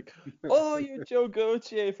she's like, "Oh, you're Joe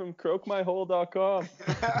Gauthier from CroakMyHole.com."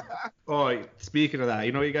 Oh, speaking of that,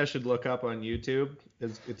 you know what you guys should look up on YouTube?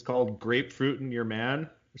 It's called Grapefruiting Your Man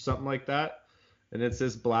or something like that. And it's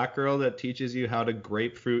this black girl that teaches you how to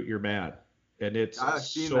grapefruit your man. And it's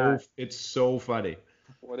so funny.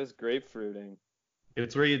 What is grapefruiting?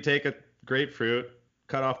 It's where you take a grapefruit,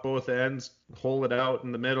 cut off both ends, hold it out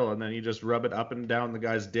in the middle, and then you just rub it up and down the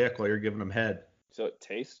guy's dick while you're giving him head. So it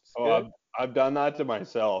tastes Oh, good? I've done that to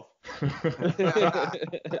myself.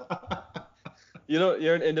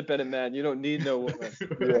 You're an independent man. You don't need no woman.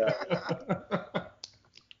 Yeah.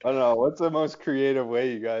 I don't know. What's the most creative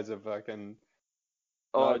way you guys have fucking?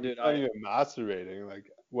 Oh, not, dude, not even masturbating.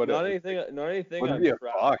 Like what? not anything Would I'm be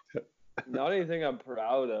proud. fucked. Not anything I'm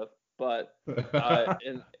proud of, but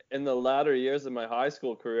in the latter years of my high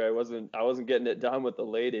school career, I wasn't getting it done with the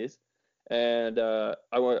ladies, and I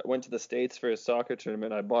went to the States for a soccer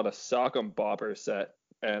tournament. I bought a sock 'em bopper set,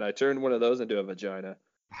 and I turned one of those into a vagina.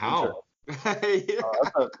 How?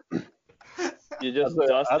 You just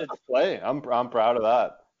That's a play. I'm proud of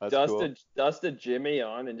that. That's cool. dust a Jimmy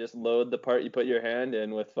on and just load the part you put your hand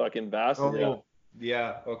in with fucking Vaseline. Oh,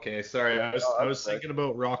 yeah. Okay. Sorry. I was thinking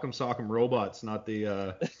about Rock'em Sock'em Robots, not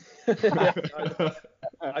the.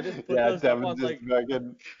 I just put those up on, just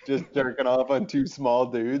fucking just jerking off on two small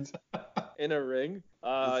dudes. in a ring. These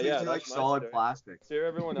Yeah, are like that's my solid story. plastic. Share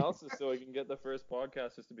everyone else's so we can get the first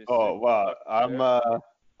podcast just to be. Oh sick. wow,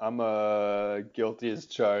 I'm guilty as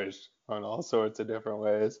charged on all sorts of different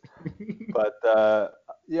ways. But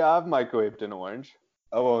yeah, I've microwaved an orange.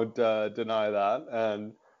 I won't deny that.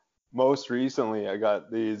 And most recently, I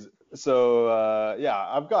got these. So yeah,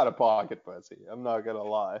 I've got a pocket pussy. I'm not gonna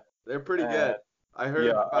lie. They're pretty good. I heard.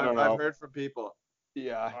 Yeah, I don't know. I've heard from people.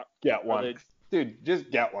 Yeah, get one, they- dude. Just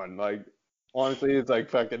get one. Like honestly, it's like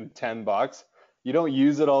fucking $10. You don't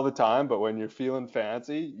use it all the time, but when you're feeling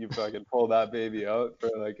fancy, you fucking pull that baby out for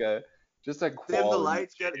like just a quality. Dim the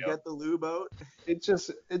lights, JO. get the lube out. It's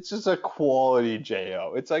just a quality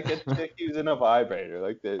JO. It's like a chick using a vibrator.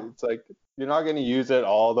 Like it's like you're not gonna use it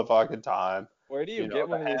all the fucking time. Where do you get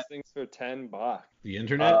one of these things for $10? The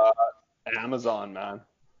internet? Amazon, man.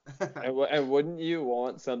 And wouldn't you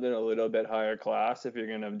want something a little bit higher class if you're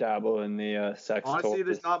gonna dabble in the sex Honestly, toy?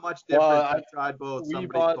 there's not much difference. Well, I've tried both. We Somebody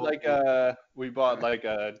bought told like me.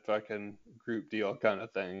 a fucking group deal kind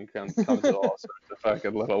of thing. Comes with all sorts of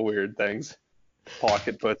fucking little weird things.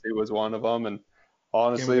 Pocket pussy was one of them, and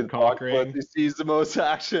honestly, with the a cock pocket ring. pussy sees the most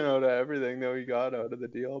action out of everything that we got out of the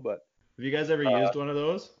deal. But Have you guys ever used one of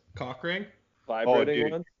those? Cock ring? Vibrating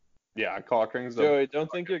dude. ones? yeah, cock rings. Joey, don't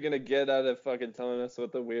think you're gonna get out of fucking telling us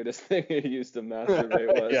what the weirdest thing you used to masturbate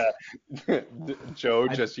was. Yeah, Joe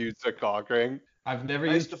just used a cock ring. I've never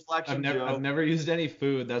Nice used. deflection, Joe. I've never used any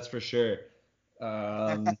food. That's for sure.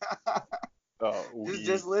 Oh,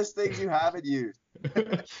 just list things you haven't used.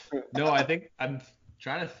 No, I think I'm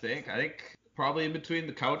trying to think. I think probably in between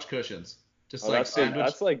the couch cushions, just Oh, like that's sandwich.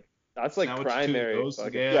 that's like sandwich two of primary. those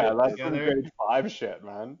fucking- together. yeah, that's some together. grade 5 shit,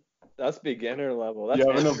 man. That's beginner level. That's You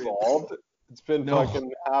haven't entry. evolved. It's been No.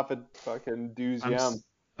 fucking half a fucking doozy.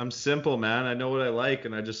 I'm simple, man. I know what I like,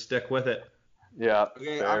 and I just stick with it. Yeah.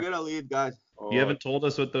 Okay, fair. I'm gonna leave, guys. Oh, You haven't told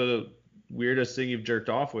us what the weirdest thing you've jerked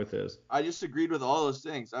off with is. I just agreed with all those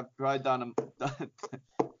things. I've probably done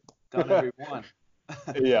every one.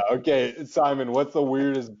 Yeah. Okay, Simon. What's the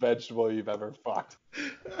weirdest vegetable you've ever fucked?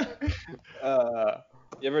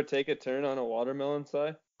 You ever take a turn on a watermelon, Si?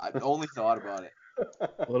 I only thought about it.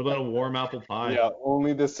 What about a warm apple pie? Yeah.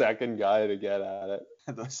 Only the second guy to get at it.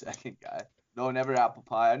 The second guy. No, never apple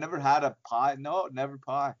pie. I never had a pie. No, never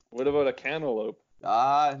pie. What about a cantaloupe?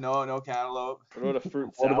 No cantaloupe. What about a fruit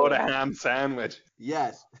What salad? about a ham sandwich?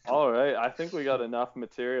 Yes. All right, I think we got enough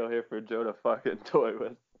material here for Joe to fucking toy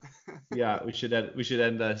with. Yeah, we should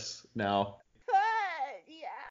end this now.